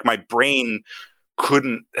 Like, my brain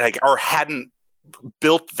couldn't, like, or hadn't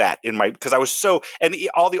built that in my, because I was so, and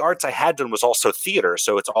all the arts I had done was also theater,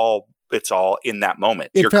 so it's all in that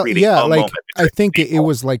moment. You're creating a moment. I think it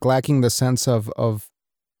was like lacking the sense of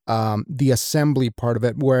the assembly part of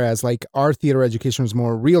it, whereas like our theater education was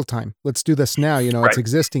more real time. Let's do this now. It's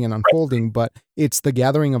existing and unfolding, but it's the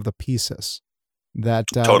gathering of the pieces that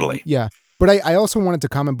totally. Yeah, but I also wanted to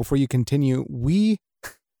comment before you continue.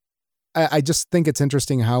 I just think it's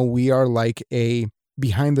interesting how we are like a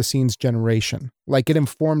behind the scenes generation. Like, it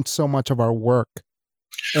informed so much of our work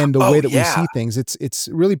and the way that we see things. It's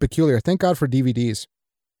really peculiar. Thank God for DVDs.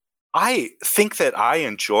 I think that I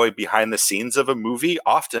enjoy behind the scenes of a movie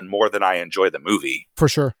often more than I enjoy the movie. For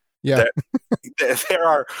sure. Yeah. There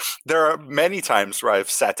are many times where I've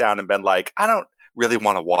sat down and been like, I don't really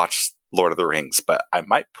want to watch Lord of the Rings, but I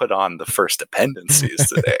might put on the first appendices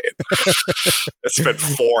today. I spent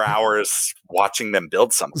 4 hours watching them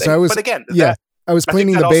build something. So but again, I was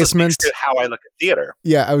cleaning the basement. To how I look at theater.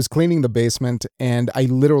 Yeah, I was cleaning the basement and I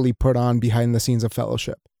literally put on behind the scenes of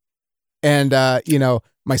Fellowship. And,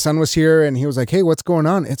 my son was here and he was like, hey, what's going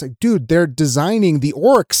on? It's like, dude, they're designing the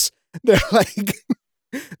orcs. They're like,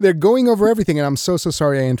 they're going over everything. And I'm so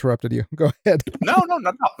sorry I interrupted you. Go ahead. No,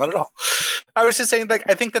 not at all. I was just saying, like,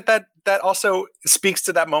 I think that also speaks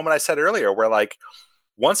to that moment I said earlier where, like,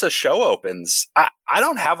 once a show opens, I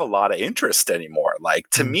don't have a lot of interest anymore. Like,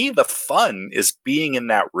 to me, the fun is being in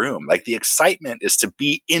that room. Like, the excitement is to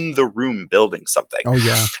be in the room building something. Oh,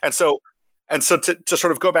 yeah. And so to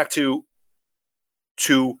sort of go back to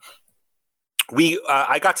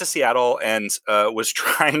I got to Seattle and was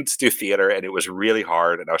trying to do theater, and it was really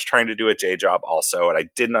hard. And I was trying to do a day job also, and I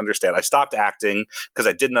didn't understand. I stopped acting because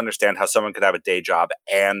I didn't understand how someone could have a day job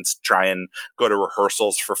and try and go to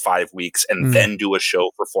rehearsals for 5 weeks and then do a show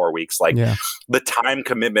for 4 weeks. Like, the time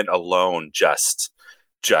commitment alone just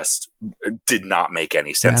did not make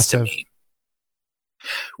any sense to me.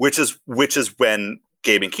 Which is when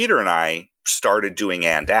Gabe and Keeter and I started doing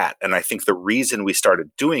And I think the reason we started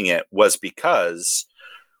doing it was because,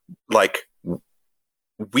 like,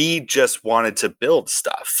 we just wanted to build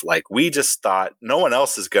stuff. Like, we just thought no one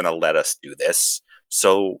else is going to let us do this,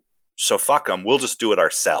 so fuck them, we'll just do it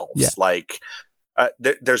ourselves. Like,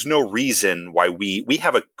 there's no reason why we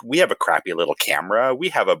have a crappy little camera. We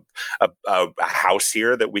have a house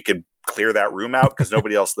here that we could clear that room out because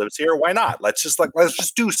nobody else lives here. Why not? Let's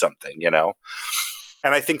just do something,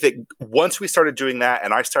 And I think that once we started doing that,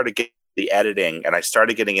 and I started getting the editing, and I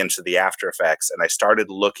started getting into the After Effects, and I started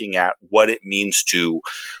looking at what it means to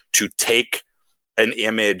take an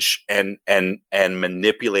image and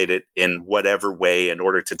manipulate it in whatever way in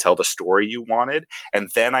order to tell the story you wanted. And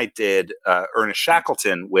then I did Ernest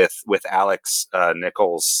Shackleton with Alex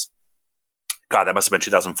Nichols. God, that must have been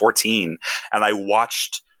 2014. And I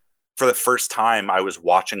watched, for the first time, I was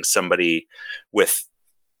watching somebody with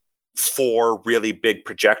 4 really big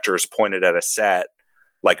projectors pointed at a set,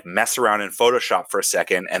 like, mess around in Photoshop for a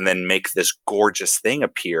second and then make this gorgeous thing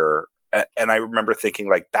appear. And I remember thinking,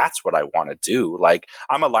 like, that's what I want to do. Like,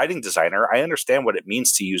 I'm a lighting designer. I understand what it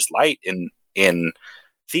means to use light in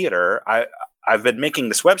theater. I've been making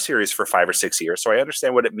this web series for 5 or 6 years, so I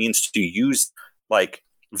understand what it means to use like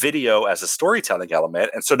video as a storytelling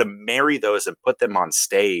element, and so to marry those and put them on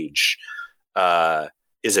stage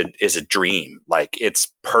is a dream. Like, it's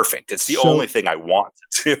perfect. It's the only thing I want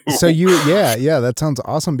to do. So that sounds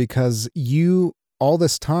awesome, because you, all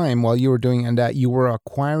this time while you were doing that, you were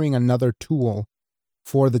acquiring another tool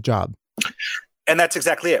for the job. And that's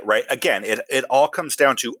exactly it, right? Again, it all comes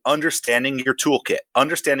down to understanding your toolkit,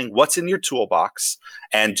 understanding what's in your toolbox,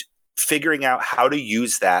 and figuring out how to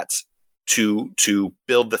use that to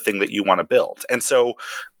build the thing that you want to build. And so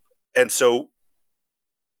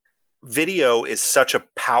video is such a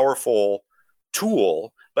powerful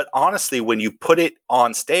tool, but honestly, when you put it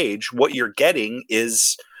on stage, what you're getting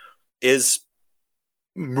is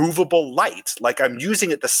movable light. Like, I'm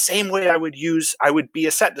using it the same way I would be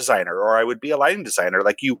a set designer, or I would be a lighting designer.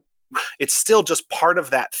 Like, it's still just part of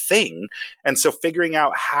that thing. And so figuring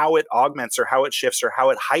out how it augments or how it shifts or how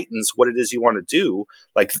it heightens what it is you want to do,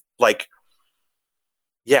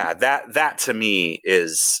 that to me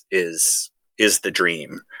is the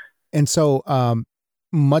dream. And so,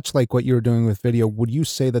 much like what you're doing with video, would you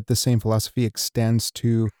say that the same philosophy extends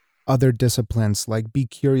to other disciplines? Like, be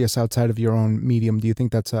curious outside of your own medium. Do you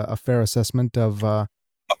think that's a fair assessment of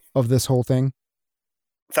this whole thing?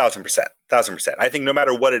 1,000%. I think no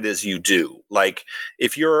matter what it is you do, like,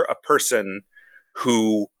 if you're a person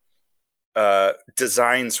who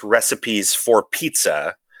designs recipes for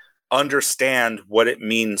pizza, understand what it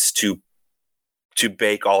means to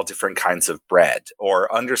bake all different kinds of bread,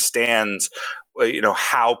 or understand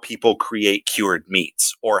how people create cured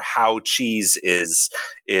meats, or how cheese is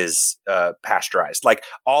pasteurized. Like,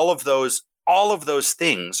 all of those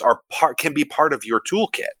things can be part of your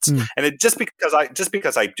toolkit. And it just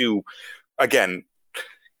because I do, again,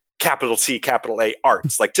 capital T, capital A,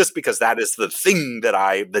 arts, like, just because that is the thing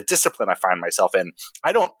the discipline I find myself in,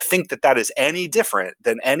 I don't think that is any different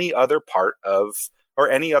than any other part of, or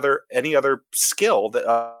any other skill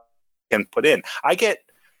that can put in.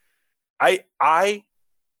 I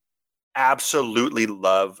absolutely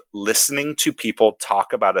love listening to people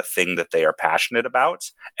talk about a thing that they are passionate about.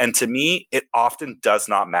 And to me, it often does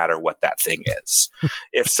not matter what that thing is.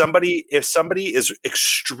 If somebody is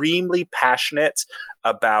extremely passionate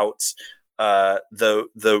about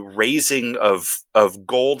the raising of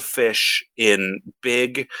goldfish in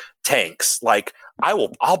big tanks, like,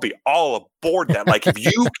 I'll be all aboard that. Like, if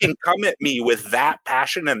you can come at me with that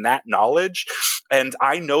passion and that knowledge, and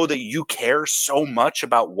I know that you care so much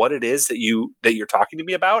about what it is that you're talking to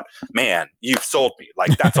me about, man, you've sold me.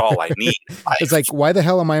 Like, that's all I need. It's like, why the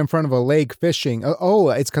hell am I in front of a lake fishing? Oh,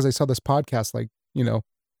 it's because I saw this podcast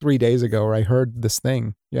 3 days ago, or I heard this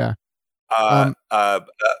thing. Yeah. Malcolm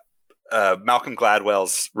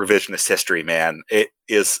Gladwell's Revisionist History, man. It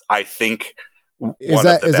is, I think, is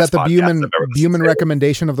that the Buman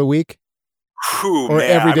recommendation of the week? Or man.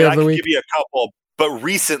 Every day of the week? I can give you a couple, but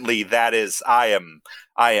recently that is, I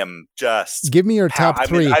am just. Give me your top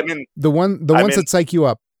three. The ones that psych you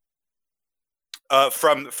up.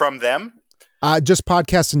 From them? Just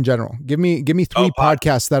podcasts in general. Give me three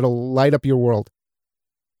podcasts that'll light up your world.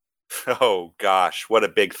 Oh gosh, what a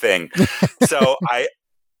big thing. So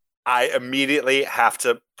I immediately have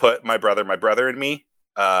to put my brother and me.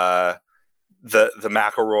 The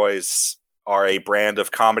McElroys are a brand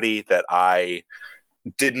of comedy that I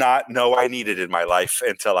did not know I needed in my life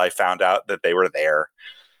until I found out that they were there.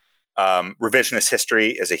 Revisionist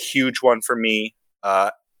History is a huge one for me.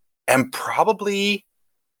 And probably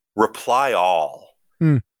Reply All.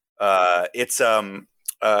 It's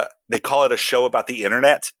they call it a show about the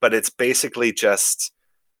internet, but it's basically just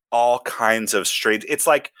all kinds of strange. It's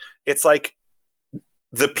like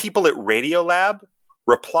the people at Radiolab.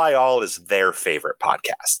 Reply All is their favorite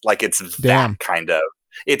podcast. Like, it's that kind of.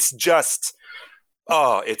 It's just,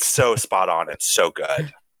 it's so spot on. It's so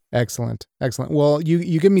good. Excellent. Well,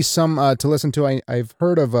 you give me some to listen to. I've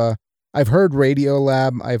heard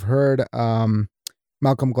Radiolab. I've heard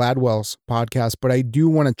Malcolm Gladwell's podcast, but I do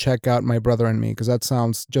want to check out My Brother and Me, because that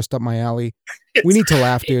sounds just up my alley. We need to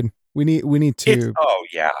laugh, dude. We need to. Oh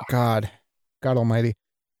yeah. God Almighty.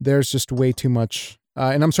 There's just way too much.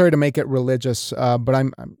 And I'm sorry to make it religious, but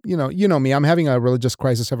I'm you know me. I'm having a religious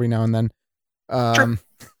crisis every now and then. Sure.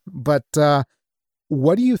 But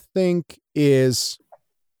what do you think is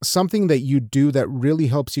something that you do that really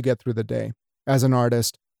helps you get through the day as an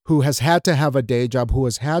artist who has had to have a day job, who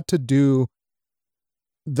has had to do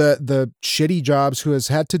the shitty jobs, who has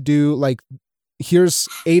had to do, like, here's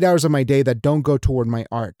 8 hours of my day that don't go toward my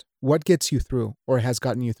art? What gets you through, or has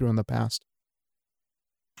gotten you through in the past?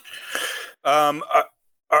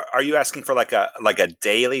 Are you asking for like a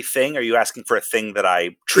daily thing? Are you asking for a thing that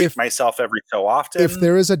I treat myself every so often? If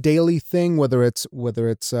there is a daily thing, whether it's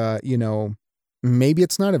you know, maybe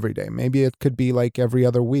it's not every day. Maybe it could be like every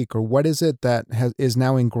other week. Or what is it that is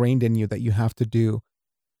now ingrained in you that you have to do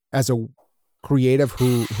as a creative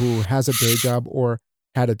who has a day job or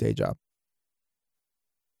had a day job?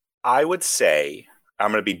 I would say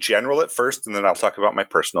I'm going to be general at first, and then I'll talk about my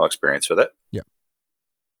personal experience with it. Yeah.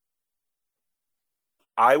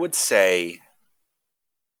 I would say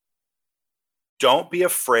don't be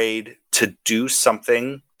afraid to do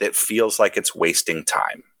something that feels like it's wasting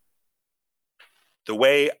time. The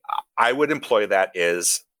way I would employ that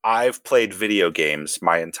is I've played video games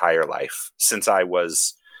my entire life since I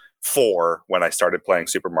was 4 when I started playing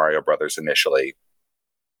Super Mario Brothers initially.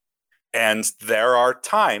 And there are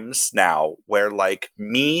times now where like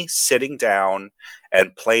me sitting down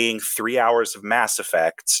and playing 3 hours of Mass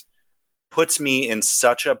Effect puts me in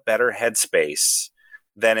such a better headspace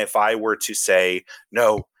than if I were to say,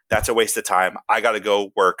 no, that's a waste of time. I got to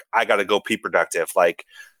go work. I got to go be productive. Like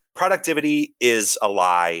productivity is a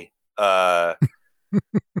lie. It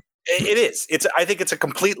is. I think it's a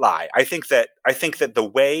complete lie. I think that the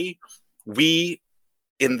way we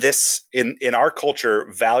in our culture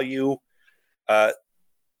value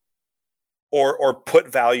or put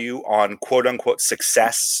value on quote unquote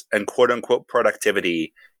success and quote unquote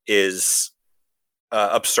productivity is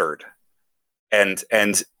absurd. And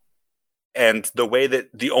the way that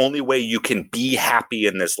the only way you can be happy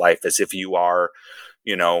in this life is if you are,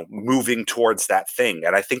 you know, moving towards that thing.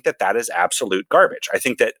 And I think that is absolute garbage. I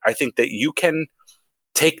think that you can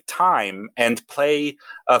take time and play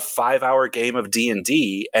a 5-hour game of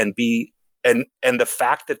D&D and be and the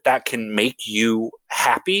fact that can make you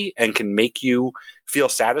happy and can make you feel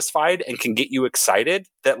satisfied and can get you excited,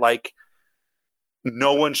 that like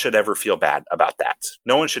no one should ever feel bad about that.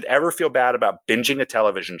 No one should ever feel bad about binging a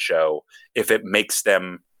television show if it makes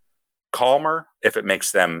them calmer, if it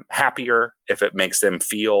makes them happier, if it makes them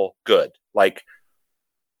feel good. Like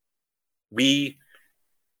we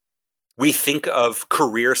think of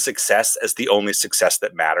career success as the only success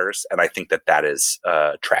that matters, and I think that is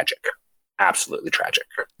tragic. Absolutely tragic.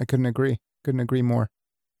 I couldn't agree more.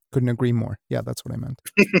 Couldn't agree more. Yeah, that's what I meant.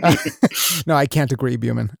 No, I can't agree,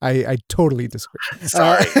 Buman. I totally disagree.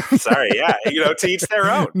 Sorry. Yeah, you know, to each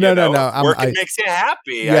their own. No. Working makes you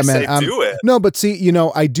happy. Yeah, I man, say do it. No, but see, you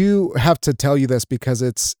know, I do have to tell you this because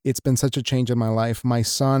it's been such a change in my life. My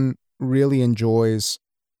son really enjoys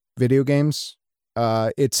video games.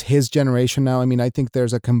 It's his generation now. I mean, I think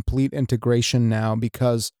there's a complete integration now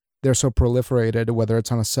because they're so proliferated, whether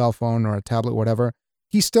it's on a cell phone or a tablet, whatever.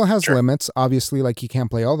 He still has limits, obviously, like he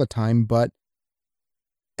can't play all the time, but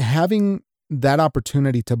having that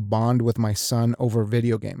opportunity to bond with my son over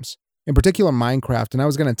video games, in particular Minecraft, and I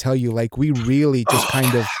was going to tell you, like, we really just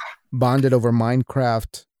kind of bonded over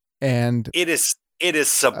Minecraft, and it is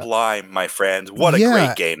sublime, my friend. What a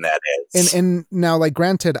great game that is. And now, like,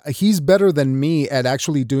 granted, he's better than me at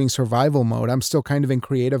actually doing survival mode. I'm still kind of in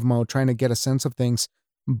creative mode, trying to get a sense of things,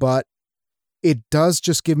 but it does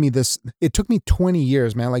just give me this. It took me 20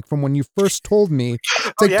 years, man. Like from when you first told me,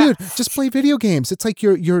 it's like, dude, just play video games. It's like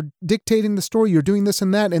you're dictating the story, you're doing this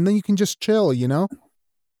and that, and then you can just chill, you know?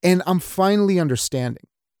 And I'm finally understanding.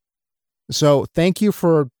 So thank you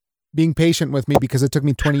for being patient with me because it took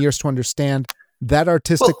me 20 years to understand that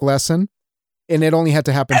artistic lesson. And it only had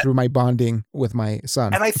to happen through my bonding with my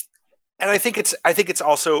son. And I think it's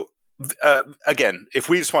also, again, if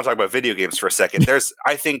we just want to talk about video games for a second,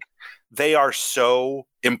 I think they are so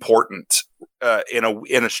important in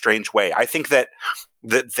a strange way. I think that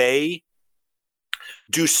they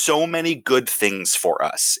do so many good things for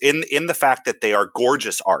us in the fact that they are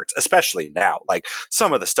gorgeous art, especially now. Like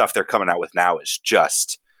some of the stuff they're coming out with now is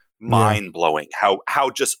just mind-blowing. How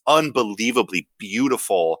just unbelievably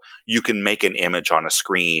beautiful you can make an image on a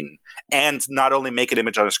screen, and not only make an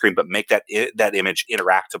image on a screen, but make that image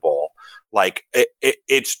interactable. Like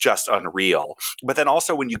it's just unreal. But then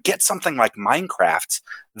also when you get something like Minecraft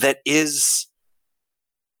that is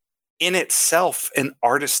in itself an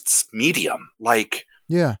artist's medium, like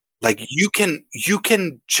you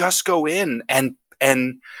can just go in and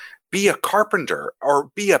be a carpenter or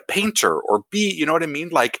be a painter or be, you know what I mean?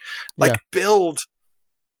 Like build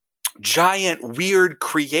giant, weird,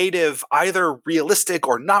 creative, either realistic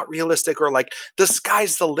or not realistic, or like the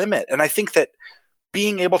sky's the limit. And I think that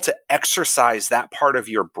being able to exercise that part of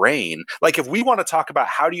your brain, like if we want to talk about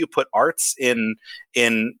how do you put arts in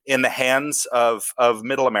the hands of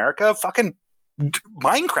middle America, fucking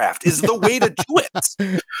Minecraft is the way to do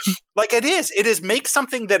it. Like it is make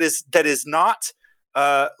something that is not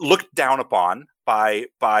looked down upon by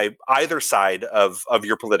either side of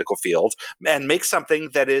your political field, and make something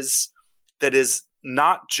that is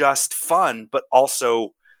not just fun but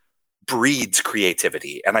also breeds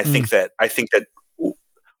creativity. And I think that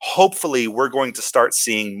hopefully we're going to start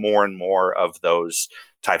seeing more and more of those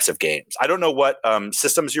types of games. I don't know what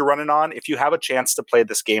systems you're running on. If you have a chance to play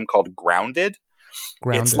this game called Grounded,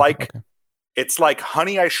 it's like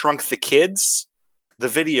Honey, I Shrunk the Kids, the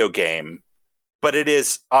video game, but it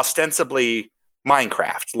is ostensibly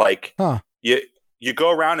Minecraft. Like you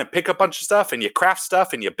go around and pick a bunch of stuff and you craft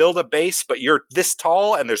stuff and you build a base, but you're this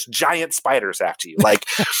tall and there's giant spiders after you. Like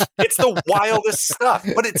it's the wildest stuff,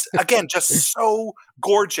 but it's again just so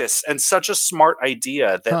gorgeous and such a smart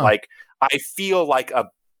idea that like I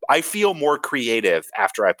feel more creative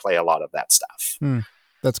after I play a lot of that stuff.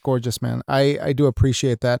 That's gorgeous, man. I do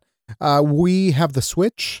appreciate that. We have the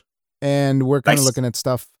Switch and we're kind of looking at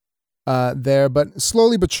stuff there, but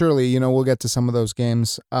slowly but surely, we'll get to some of those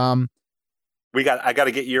games. I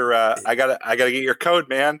gotta get your I gotta get your code,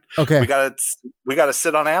 man. Okay. We gotta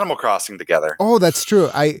sit on Animal Crossing together. Oh, that's true.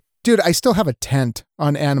 I still have a tent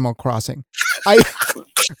on Animal Crossing. I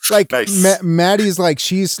like nice. Maddie's like,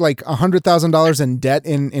 she's like $100,000 in debt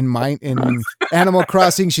in Animal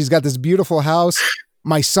Crossing. She's got this beautiful house.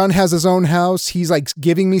 My son has his own house. He's like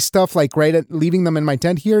giving me stuff like leaving them in my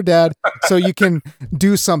tent here, Dad, so you can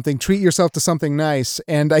do something, treat yourself to something nice.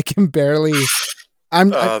 And I can barely,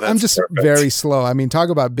 I'm just perfect. Very slow. I mean, talk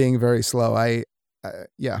about being very slow.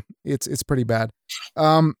 It's pretty bad.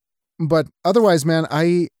 But otherwise, man,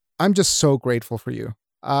 I'm just so grateful for you.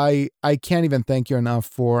 I can't even thank you enough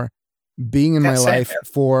for being in my life,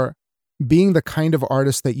 for being the kind of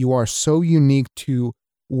artist that you are, so unique to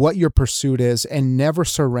what your pursuit is and never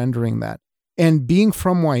surrendering that. And being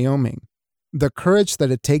from Wyoming, the courage that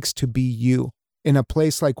it takes to be you in a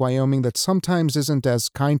place like Wyoming that sometimes isn't as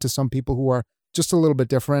kind to some people who are just a little bit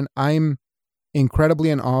different. I'm incredibly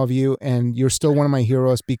in awe of you, and you're still one of my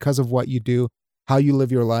heroes because of what you do, how you live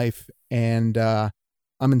your life, and I'm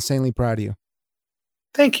insanely proud of you.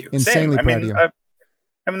 Thank you. Insanely proud of you.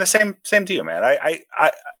 I mean, the same to you, man.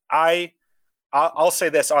 I'll say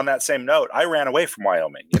this on that same note. I ran away from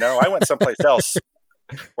Wyoming. I went someplace else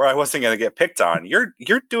where I wasn't going to get picked on. You're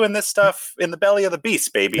doing this stuff in the belly of the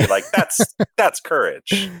beast, baby. Like that's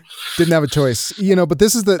courage. Didn't have a choice, but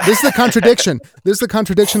this is the contradiction. This is the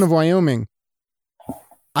contradiction of Wyoming.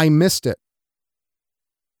 I missed it.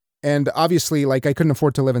 And obviously, like, I couldn't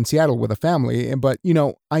afford to live in Seattle with a family, but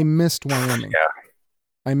I missed Wyoming. Yeah.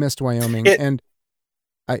 I missed Wyoming.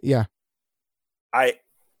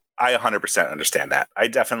 I 100% understand that. I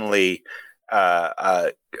definitely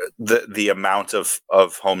the amount of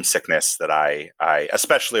homesickness that I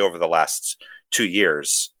especially over the last 2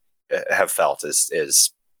 years have felt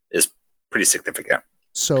is pretty significant.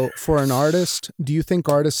 So for an artist, do you think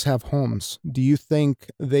artists have homes? Do you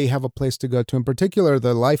think they have a place to go to? In particular,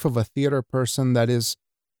 the life of a theater person that is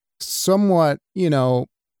somewhat,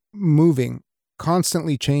 moving,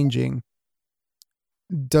 constantly changing.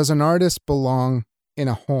 Does an artist belong in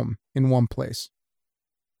a home in one place?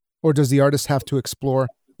 Or does the artist have to explore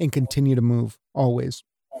and continue to move always?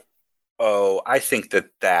 Oh, I think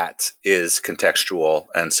that is contextual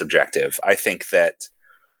and subjective. I think that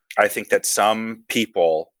some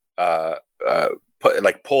people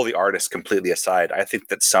pull the artist completely aside. I think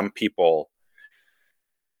that some people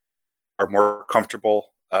are more comfortable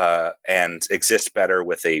and exist better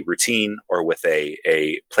with a routine or with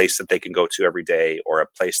a place that they can go to every day, or a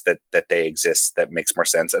place that they exist that makes more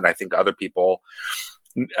sense. And I think other people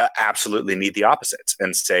absolutely need the opposite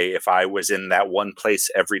and say, if I was in that one place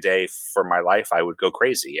every day for my life, I would go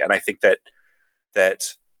crazy. And I think that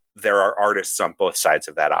there are artists on both sides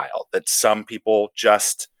of that aisle, that some people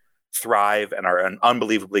just thrive and are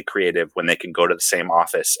unbelievably creative when they can go to the same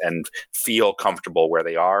office and feel comfortable where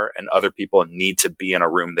they are, and other people need to be in a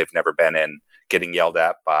room they've never been in, getting yelled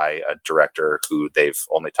at by a director who they've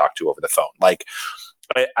only talked to over the phone. Like,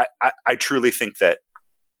 I truly think that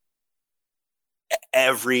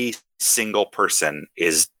every single person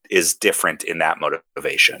is different in that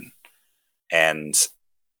motivation, and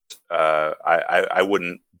I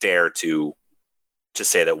wouldn't dare to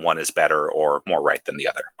say that one is better or more right than the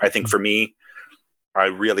other. I think for me, I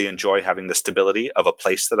really enjoy having the stability of a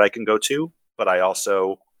place that I can go to, but I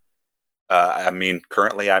also,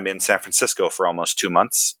 currently I'm in San Francisco for almost 2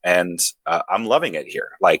 months, and I'm loving it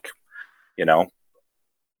here. Like,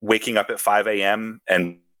 waking up at 5 a.m.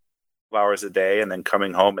 and 12 hours a day, and then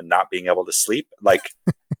coming home and not being able to sleep, like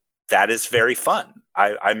that is very fun.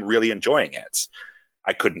 I'm really enjoying it.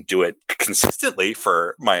 I couldn't do it consistently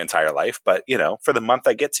for my entire life, but for the month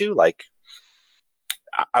I get to, like,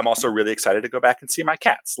 I'm also really excited to go back and see my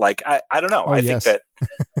cats. Like, I don't know. Oh, I yes.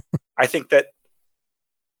 think that,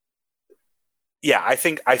 yeah, I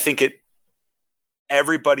think it,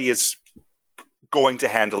 everybody is going to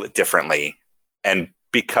handle it differently. And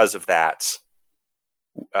because of that,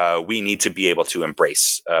 we need to be able to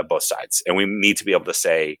embrace both sides. And we need to be able to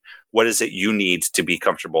say, what is it you need to be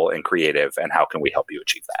comfortable and creative, and how can we help you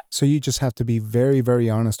achieve that? So you just have to be very, very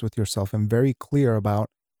honest with yourself and very clear about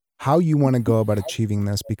how you want to go about achieving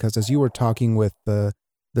this. Because as you were talking with the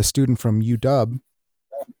student from UW,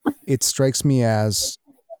 it strikes me as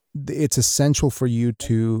it's essential for you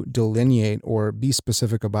to delineate or be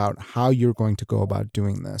specific about how you're going to go about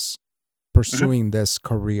doing this, pursuing this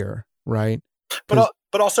career, right? But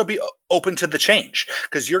also be open to the change,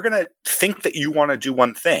 because you're going to think that you want to do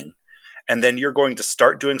one thing, and then you're going to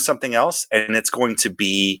start doing something else, and it's going to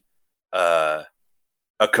be a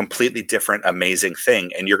completely different, amazing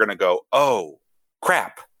thing. And you're going to go, oh,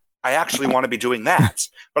 crap, I actually want to be doing that.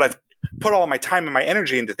 But I've put all my time and my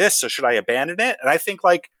energy into this, so should I abandon it? And I think,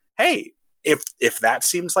 like, hey, if that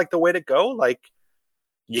seems like the way to go, like,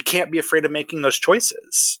 you can't be afraid of making those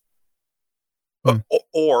choices.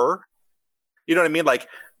 Or, you know what I mean? Like,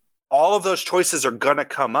 all of those choices are going to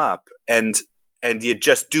come up, and you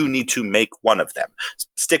just do need to make one of them.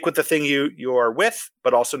 Stick with the thing you are with,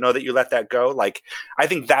 but also know that you let that go. Like, I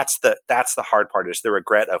think that's the hard part, is the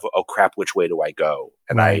regret of, oh crap, which way do I go?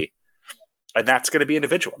 And right. And that's going to be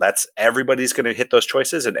individual. That's, everybody's going to hit those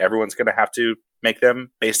choices, and everyone's going to have to make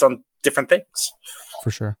them based on different things.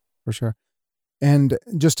 For sure. And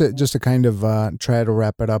just to kind of try to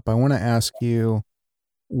wrap it up, I want to ask you,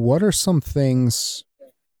 what are some things,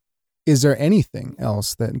 is there anything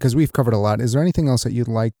else that, because we've covered a lot, is there anything else that you'd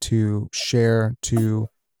like to share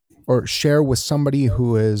with somebody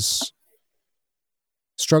who is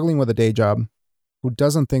struggling with a day job, who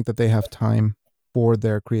doesn't think that they have time for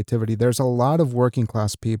their creativity? There's a lot of working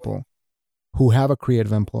class people who have a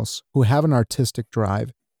creative impulse, who have an artistic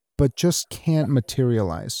drive, but just can't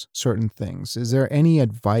materialize certain things. Is there any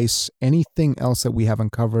advice, anything else that we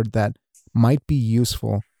haven't covered that might be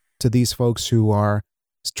useful to these folks who are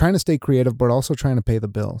trying to stay creative, but also trying to pay the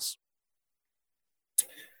bills?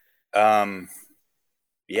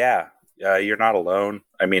 Yeah, you're not alone.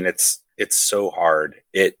 I mean, it's so hard.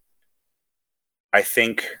 I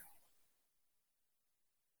think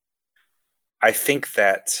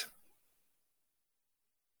that,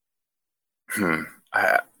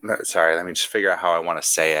 sorry, let me just figure out how I want to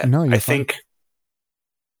say it. No, you're I fine. think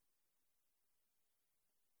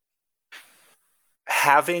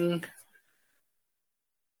having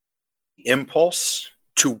impulse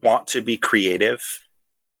to want to be creative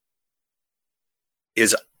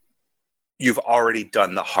is, you've already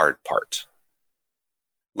done the hard part.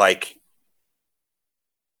 Like,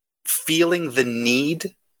 feeling the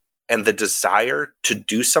need and the desire to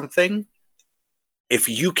do something, if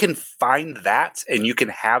you can find that and you can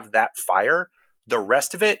have that fire, the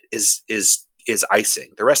rest of it is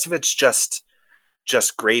icing. The rest of it's just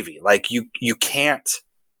gravy. Like, you can't,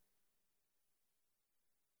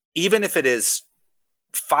 even if it is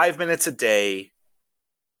 5 minutes a day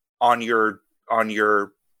on your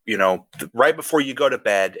right before you go to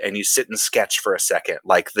bed, and you sit and sketch for a second,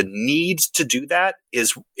 like, the need to do that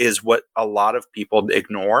is what a lot of people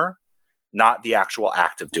ignore, not the actual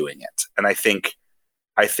act of doing it. And I think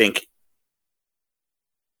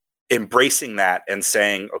embracing that and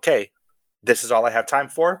saying, okay, this is all I have time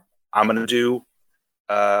for. I'm going to do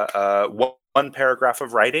one paragraph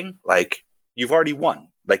of writing. Like, you've already won.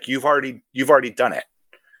 Like, you've already done it.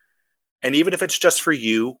 And even if it's just for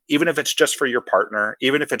you, even if it's just for your partner,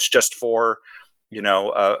 even if it's just for,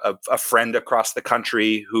 a friend across the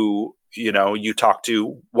country who, you talk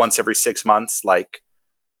to once every 6 months, like,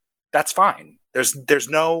 that's fine. There's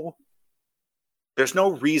no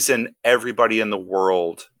reason everybody in the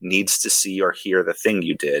world needs to see or hear the thing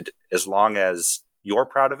you did, as long as you're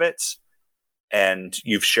proud of it and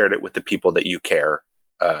you've shared it with the people that you care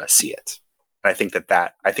see it. And I think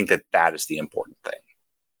that is the important thing.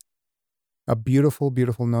 A beautiful,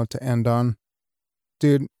 beautiful note to end on.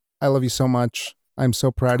 Dude, I love you so much. I'm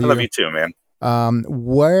so proud of you. I love you too, man.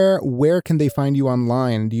 Where can they find you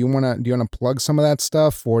online? Do you want to plug some of that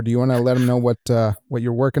stuff, or do you want to let them know what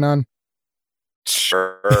you're working on?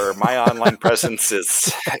 Sure. My online presence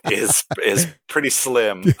is pretty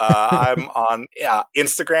slim. I'm on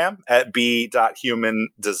Instagram at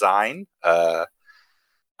b.humandesign.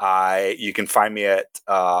 You can find me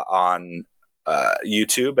on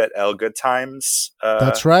YouTube at L Good Times.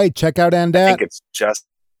 That's right. Check out Andat. I think it's just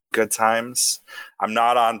Good Times. I'm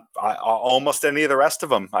not on almost any of the rest of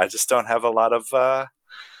them. I just don't have a lot of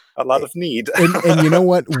a lot of need. And you know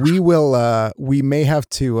what? We may have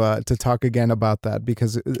to talk again about that,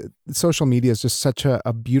 because social media is just such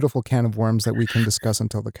a beautiful can of worms that we can discuss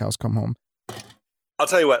until the cows come home. I'll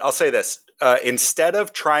tell you what, I'll say this. Instead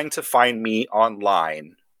of trying to find me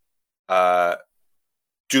online,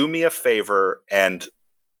 do me a favor and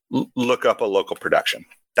look up a local production.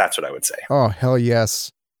 That's what I would say. Oh, hell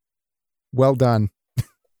yes. Well done.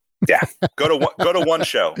 Yeah. Go to one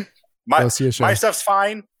show. Go see a show. My stuff's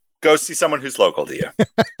fine. Go see someone who's local to you.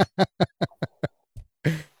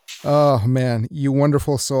 Oh, man. You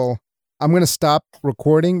wonderful soul. I'm going to stop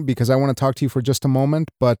recording because I want to talk to you for just a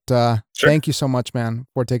moment, but sure. Thank you so much, man,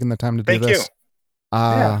 for taking the time to do this.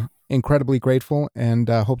 Thank you. Incredibly grateful, and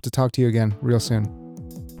hope to talk to you again real soon.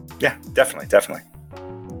 Yeah, definitely.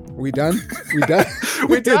 We done? We done?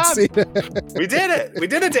 We did it. We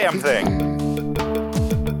did a damn thing.